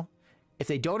right now. If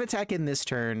they don't attack in this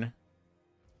turn,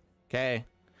 okay.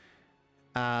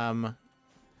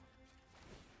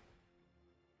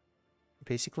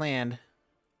 Basic land.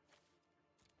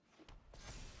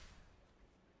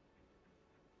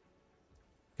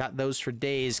 Got those for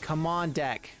days. Come on,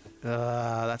 deck.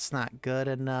 That's not good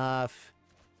enough.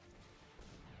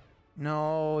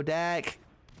 No, deck.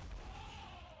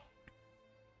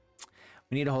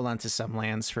 We need to hold on to some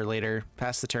lands for later,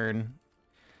 past the turn,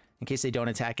 in case they don't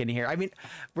attack in here. I mean,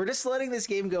 we're just letting this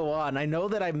game go on. I know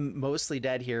that I'm mostly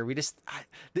dead here. This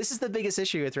is the biggest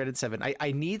issue with Wrenn and Seven.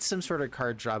 I need some sort of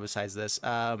card draw besides this.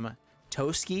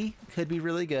 Toski could be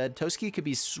really good. Toski could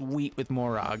be sweet with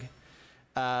Moraug.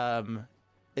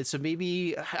 And so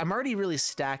maybe I'm already really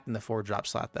stacked in the 4-drop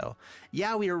slot though.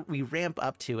 Yeah, we ramp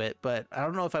up to it, but I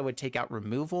don't know if I would take out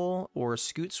removal or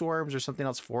Scute Swarms or something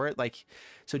else for it. Like,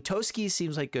 so Toski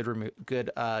seems like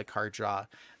good card draw.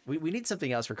 We need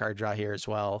something else for card draw here as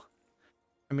well.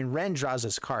 I mean, Wrenn draws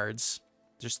us cards,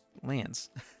 just lands.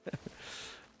 Rich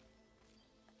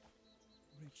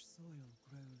soil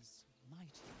grows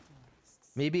mighty forests.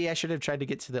 Maybe I should have tried to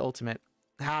get to the ultimate.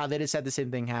 Ah, they just had the same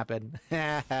thing happen.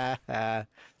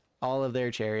 All of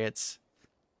their chariots.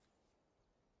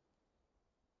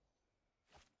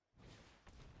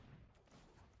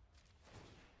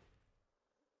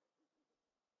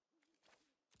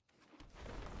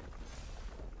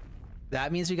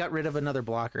 That means we got rid of another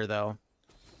blocker, though.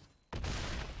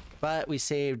 But we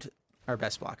saved our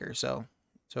best blocker, so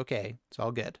it's okay. It's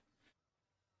all good.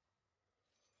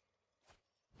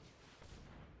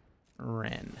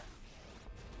 Wrenn.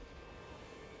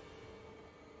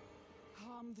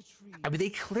 I mean, they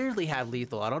clearly have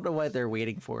lethal. I don't know what they're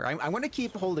waiting for. I want to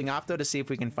keep holding off, though, to see if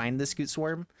we can find the Scute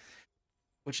Swarm.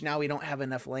 Which now we don't have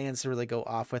enough lands to really go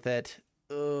off with it.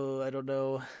 Oh, I don't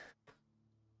know.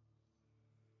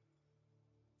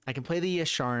 I can play the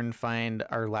Yasharn, find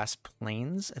our last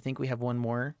planes. I think we have one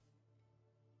more.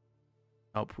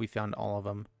 Oh, we found all of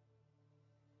them.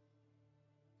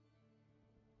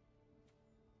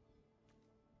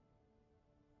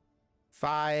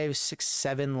 Five, six,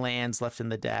 7 lands left in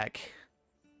the deck.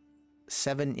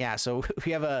 7, yeah, so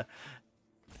we have a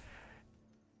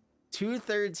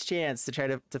 2/3 chance to try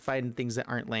to find things that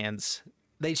aren't lands.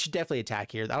 They should definitely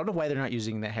attack here. I don't know why they're not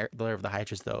using the Lair of the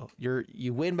Hydras, though.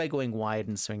 You win by going wide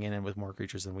and swinging in with more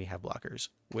creatures than we have blockers,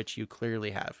 which you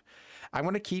clearly have. I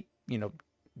want to keep, you know,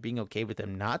 being okay with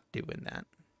them not doing that.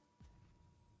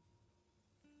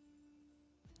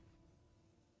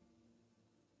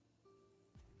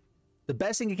 The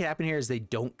best thing that can happen here is they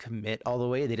don't commit all the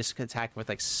way. They just attack with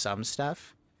like some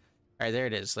stuff. All right, there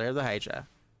it is. Lair of the Hydra.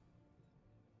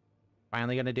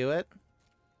 Finally gonna do it.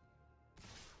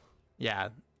 Yeah,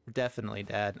 we're definitely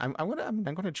dead. I'm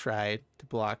gonna try to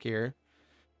block here.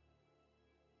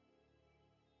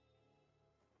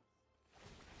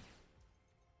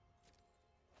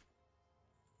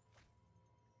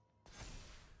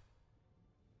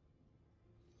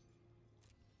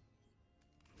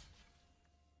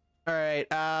 All right,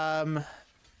 that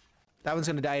one's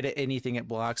gonna die to anything it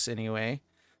blocks anyway.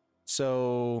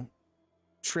 So,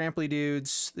 Trampley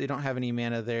dudes, they don't have any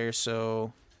mana there,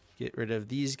 so get rid of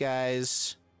these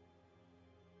guys.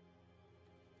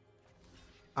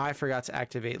 I forgot to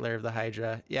activate Lair of the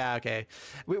Hydra. Yeah, okay.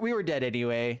 We were dead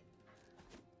anyway.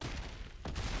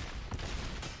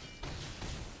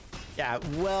 Yeah,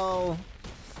 well,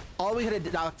 all we could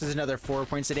have knocked is another 4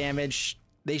 points of damage.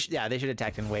 They should have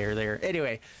attacked in way earlier.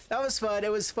 Anyway, that was fun.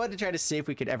 It was fun to try to see if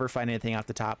we could ever find anything off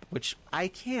the top, which I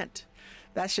can't.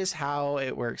 That's just how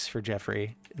it works for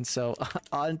Jeffrey. And so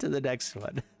on to the next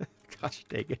one. Gosh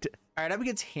dang it. All right, up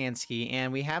against Hansky,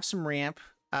 and we have some ramp.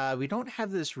 We don't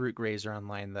have this Rootgrazer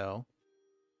online, though.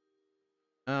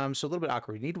 So a little bit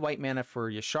awkward. We need white mana for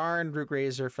Yasharn,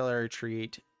 Rootgrazer, Felidar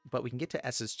Retreat, but we can get to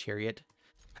S's Chariot.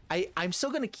 I'm still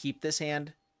going to keep this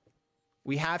hand.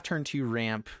 We have turn 2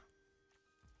 ramp.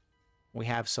 We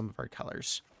have some of our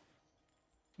colors.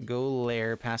 Go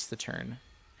Lair past the turn.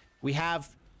 We have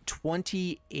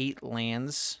 28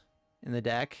 lands in the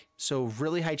deck, so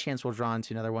really high chance we'll draw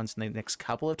into another ones in the next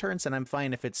couple of turns, and I'm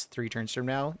fine if it's 3 turns from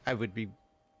now. I would be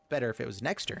better if it was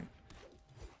next turn.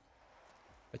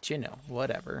 But you know,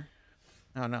 whatever.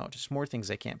 Oh no, just more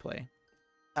things I can't play.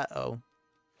 Uh-oh.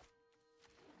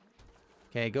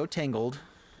 Okay, go Tangled.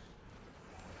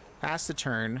 Pass the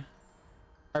turn.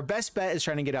 Our best bet is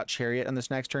trying to get out Chariot on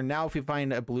this next turn. Now if we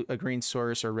find a green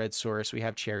source or red source, we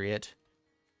have Chariot.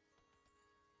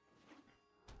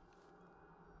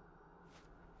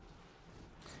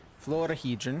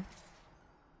 Florahedron.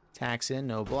 Tax in,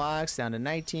 no blocks, down to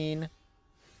 19.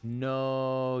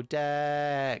 No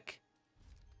deck.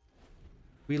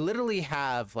 We literally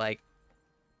have like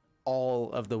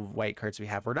all of the white cards we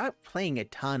have. We're not playing a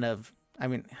ton of, I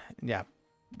mean, yeah,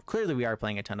 clearly we are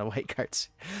playing a ton of white cards,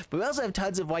 but we also have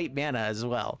tons of white mana as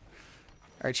well.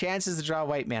 Our chances to draw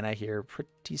white mana here,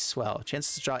 pretty swell.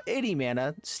 Chances to draw 80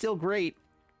 mana, still great.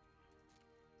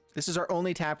 This is our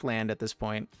only tapped land at this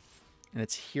point, and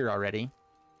it's here already.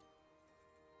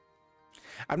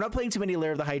 I'm not playing too many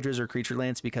Lair of the Hydras or creature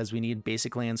lands because we need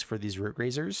basic lands for these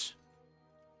Rootgrazers.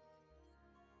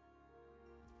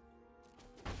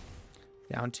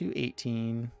 Down to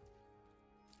 18.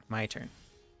 My turn.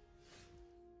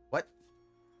 What?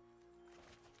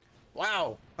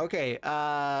 Wow. Okay.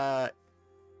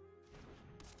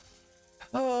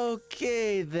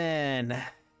 Okay then.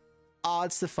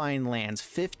 Odds to find lands.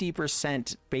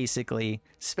 50% basically.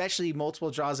 Especially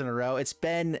multiple draws in a row. It's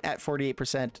been at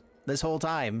 48% this whole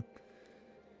time.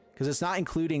 Because it's not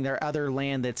including their other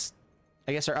land that's...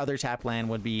 I guess our other tap land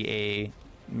would be a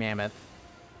Mammoth.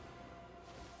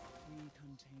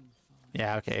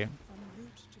 Yeah, okay.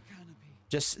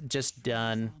 Just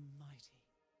done.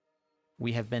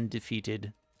 We have been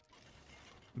defeated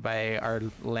by our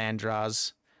land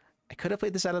draws. I could have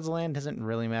played this out of the land. Doesn't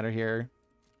really matter here.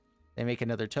 They make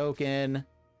another token.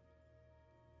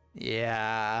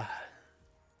 Yeah.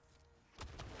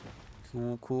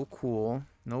 Cool, cool, cool.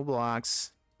 No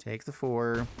blocks. Take the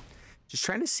 4. Just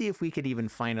trying to see if we could even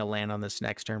find a land on this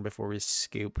next turn before we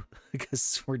scoop.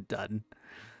 Because we're done.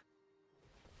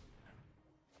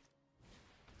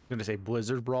 I'm gonna say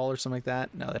Blizzard Brawl or something like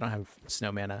that. No, they don't have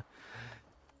snow mana.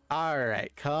 All right,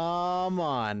 come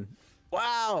on.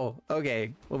 Wow.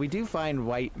 Okay. Well, we do find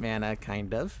white mana,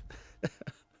 kind of.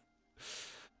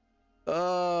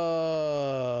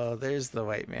 Oh, there's the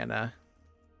white mana.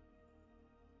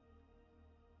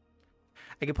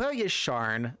 I could play like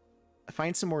Yasharn.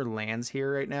 Find some more lands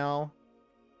here right now.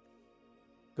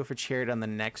 Go for Chariot on the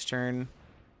next turn.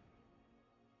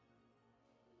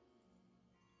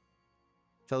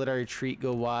 Felidar Retreat,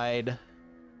 go wide.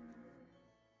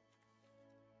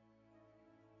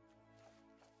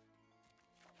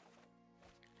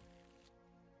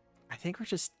 I think we're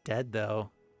just dead, though.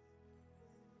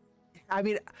 I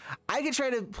mean, I could try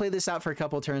to play this out for a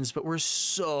couple turns, but we're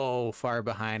so far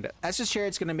behind. That's just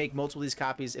Chariot's going to make multiple of these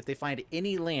copies if they find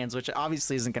any lands, which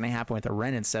obviously isn't going to happen with a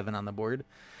Wrenn and Seven on the board.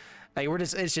 Like,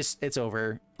 it's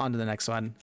over. On to the next one.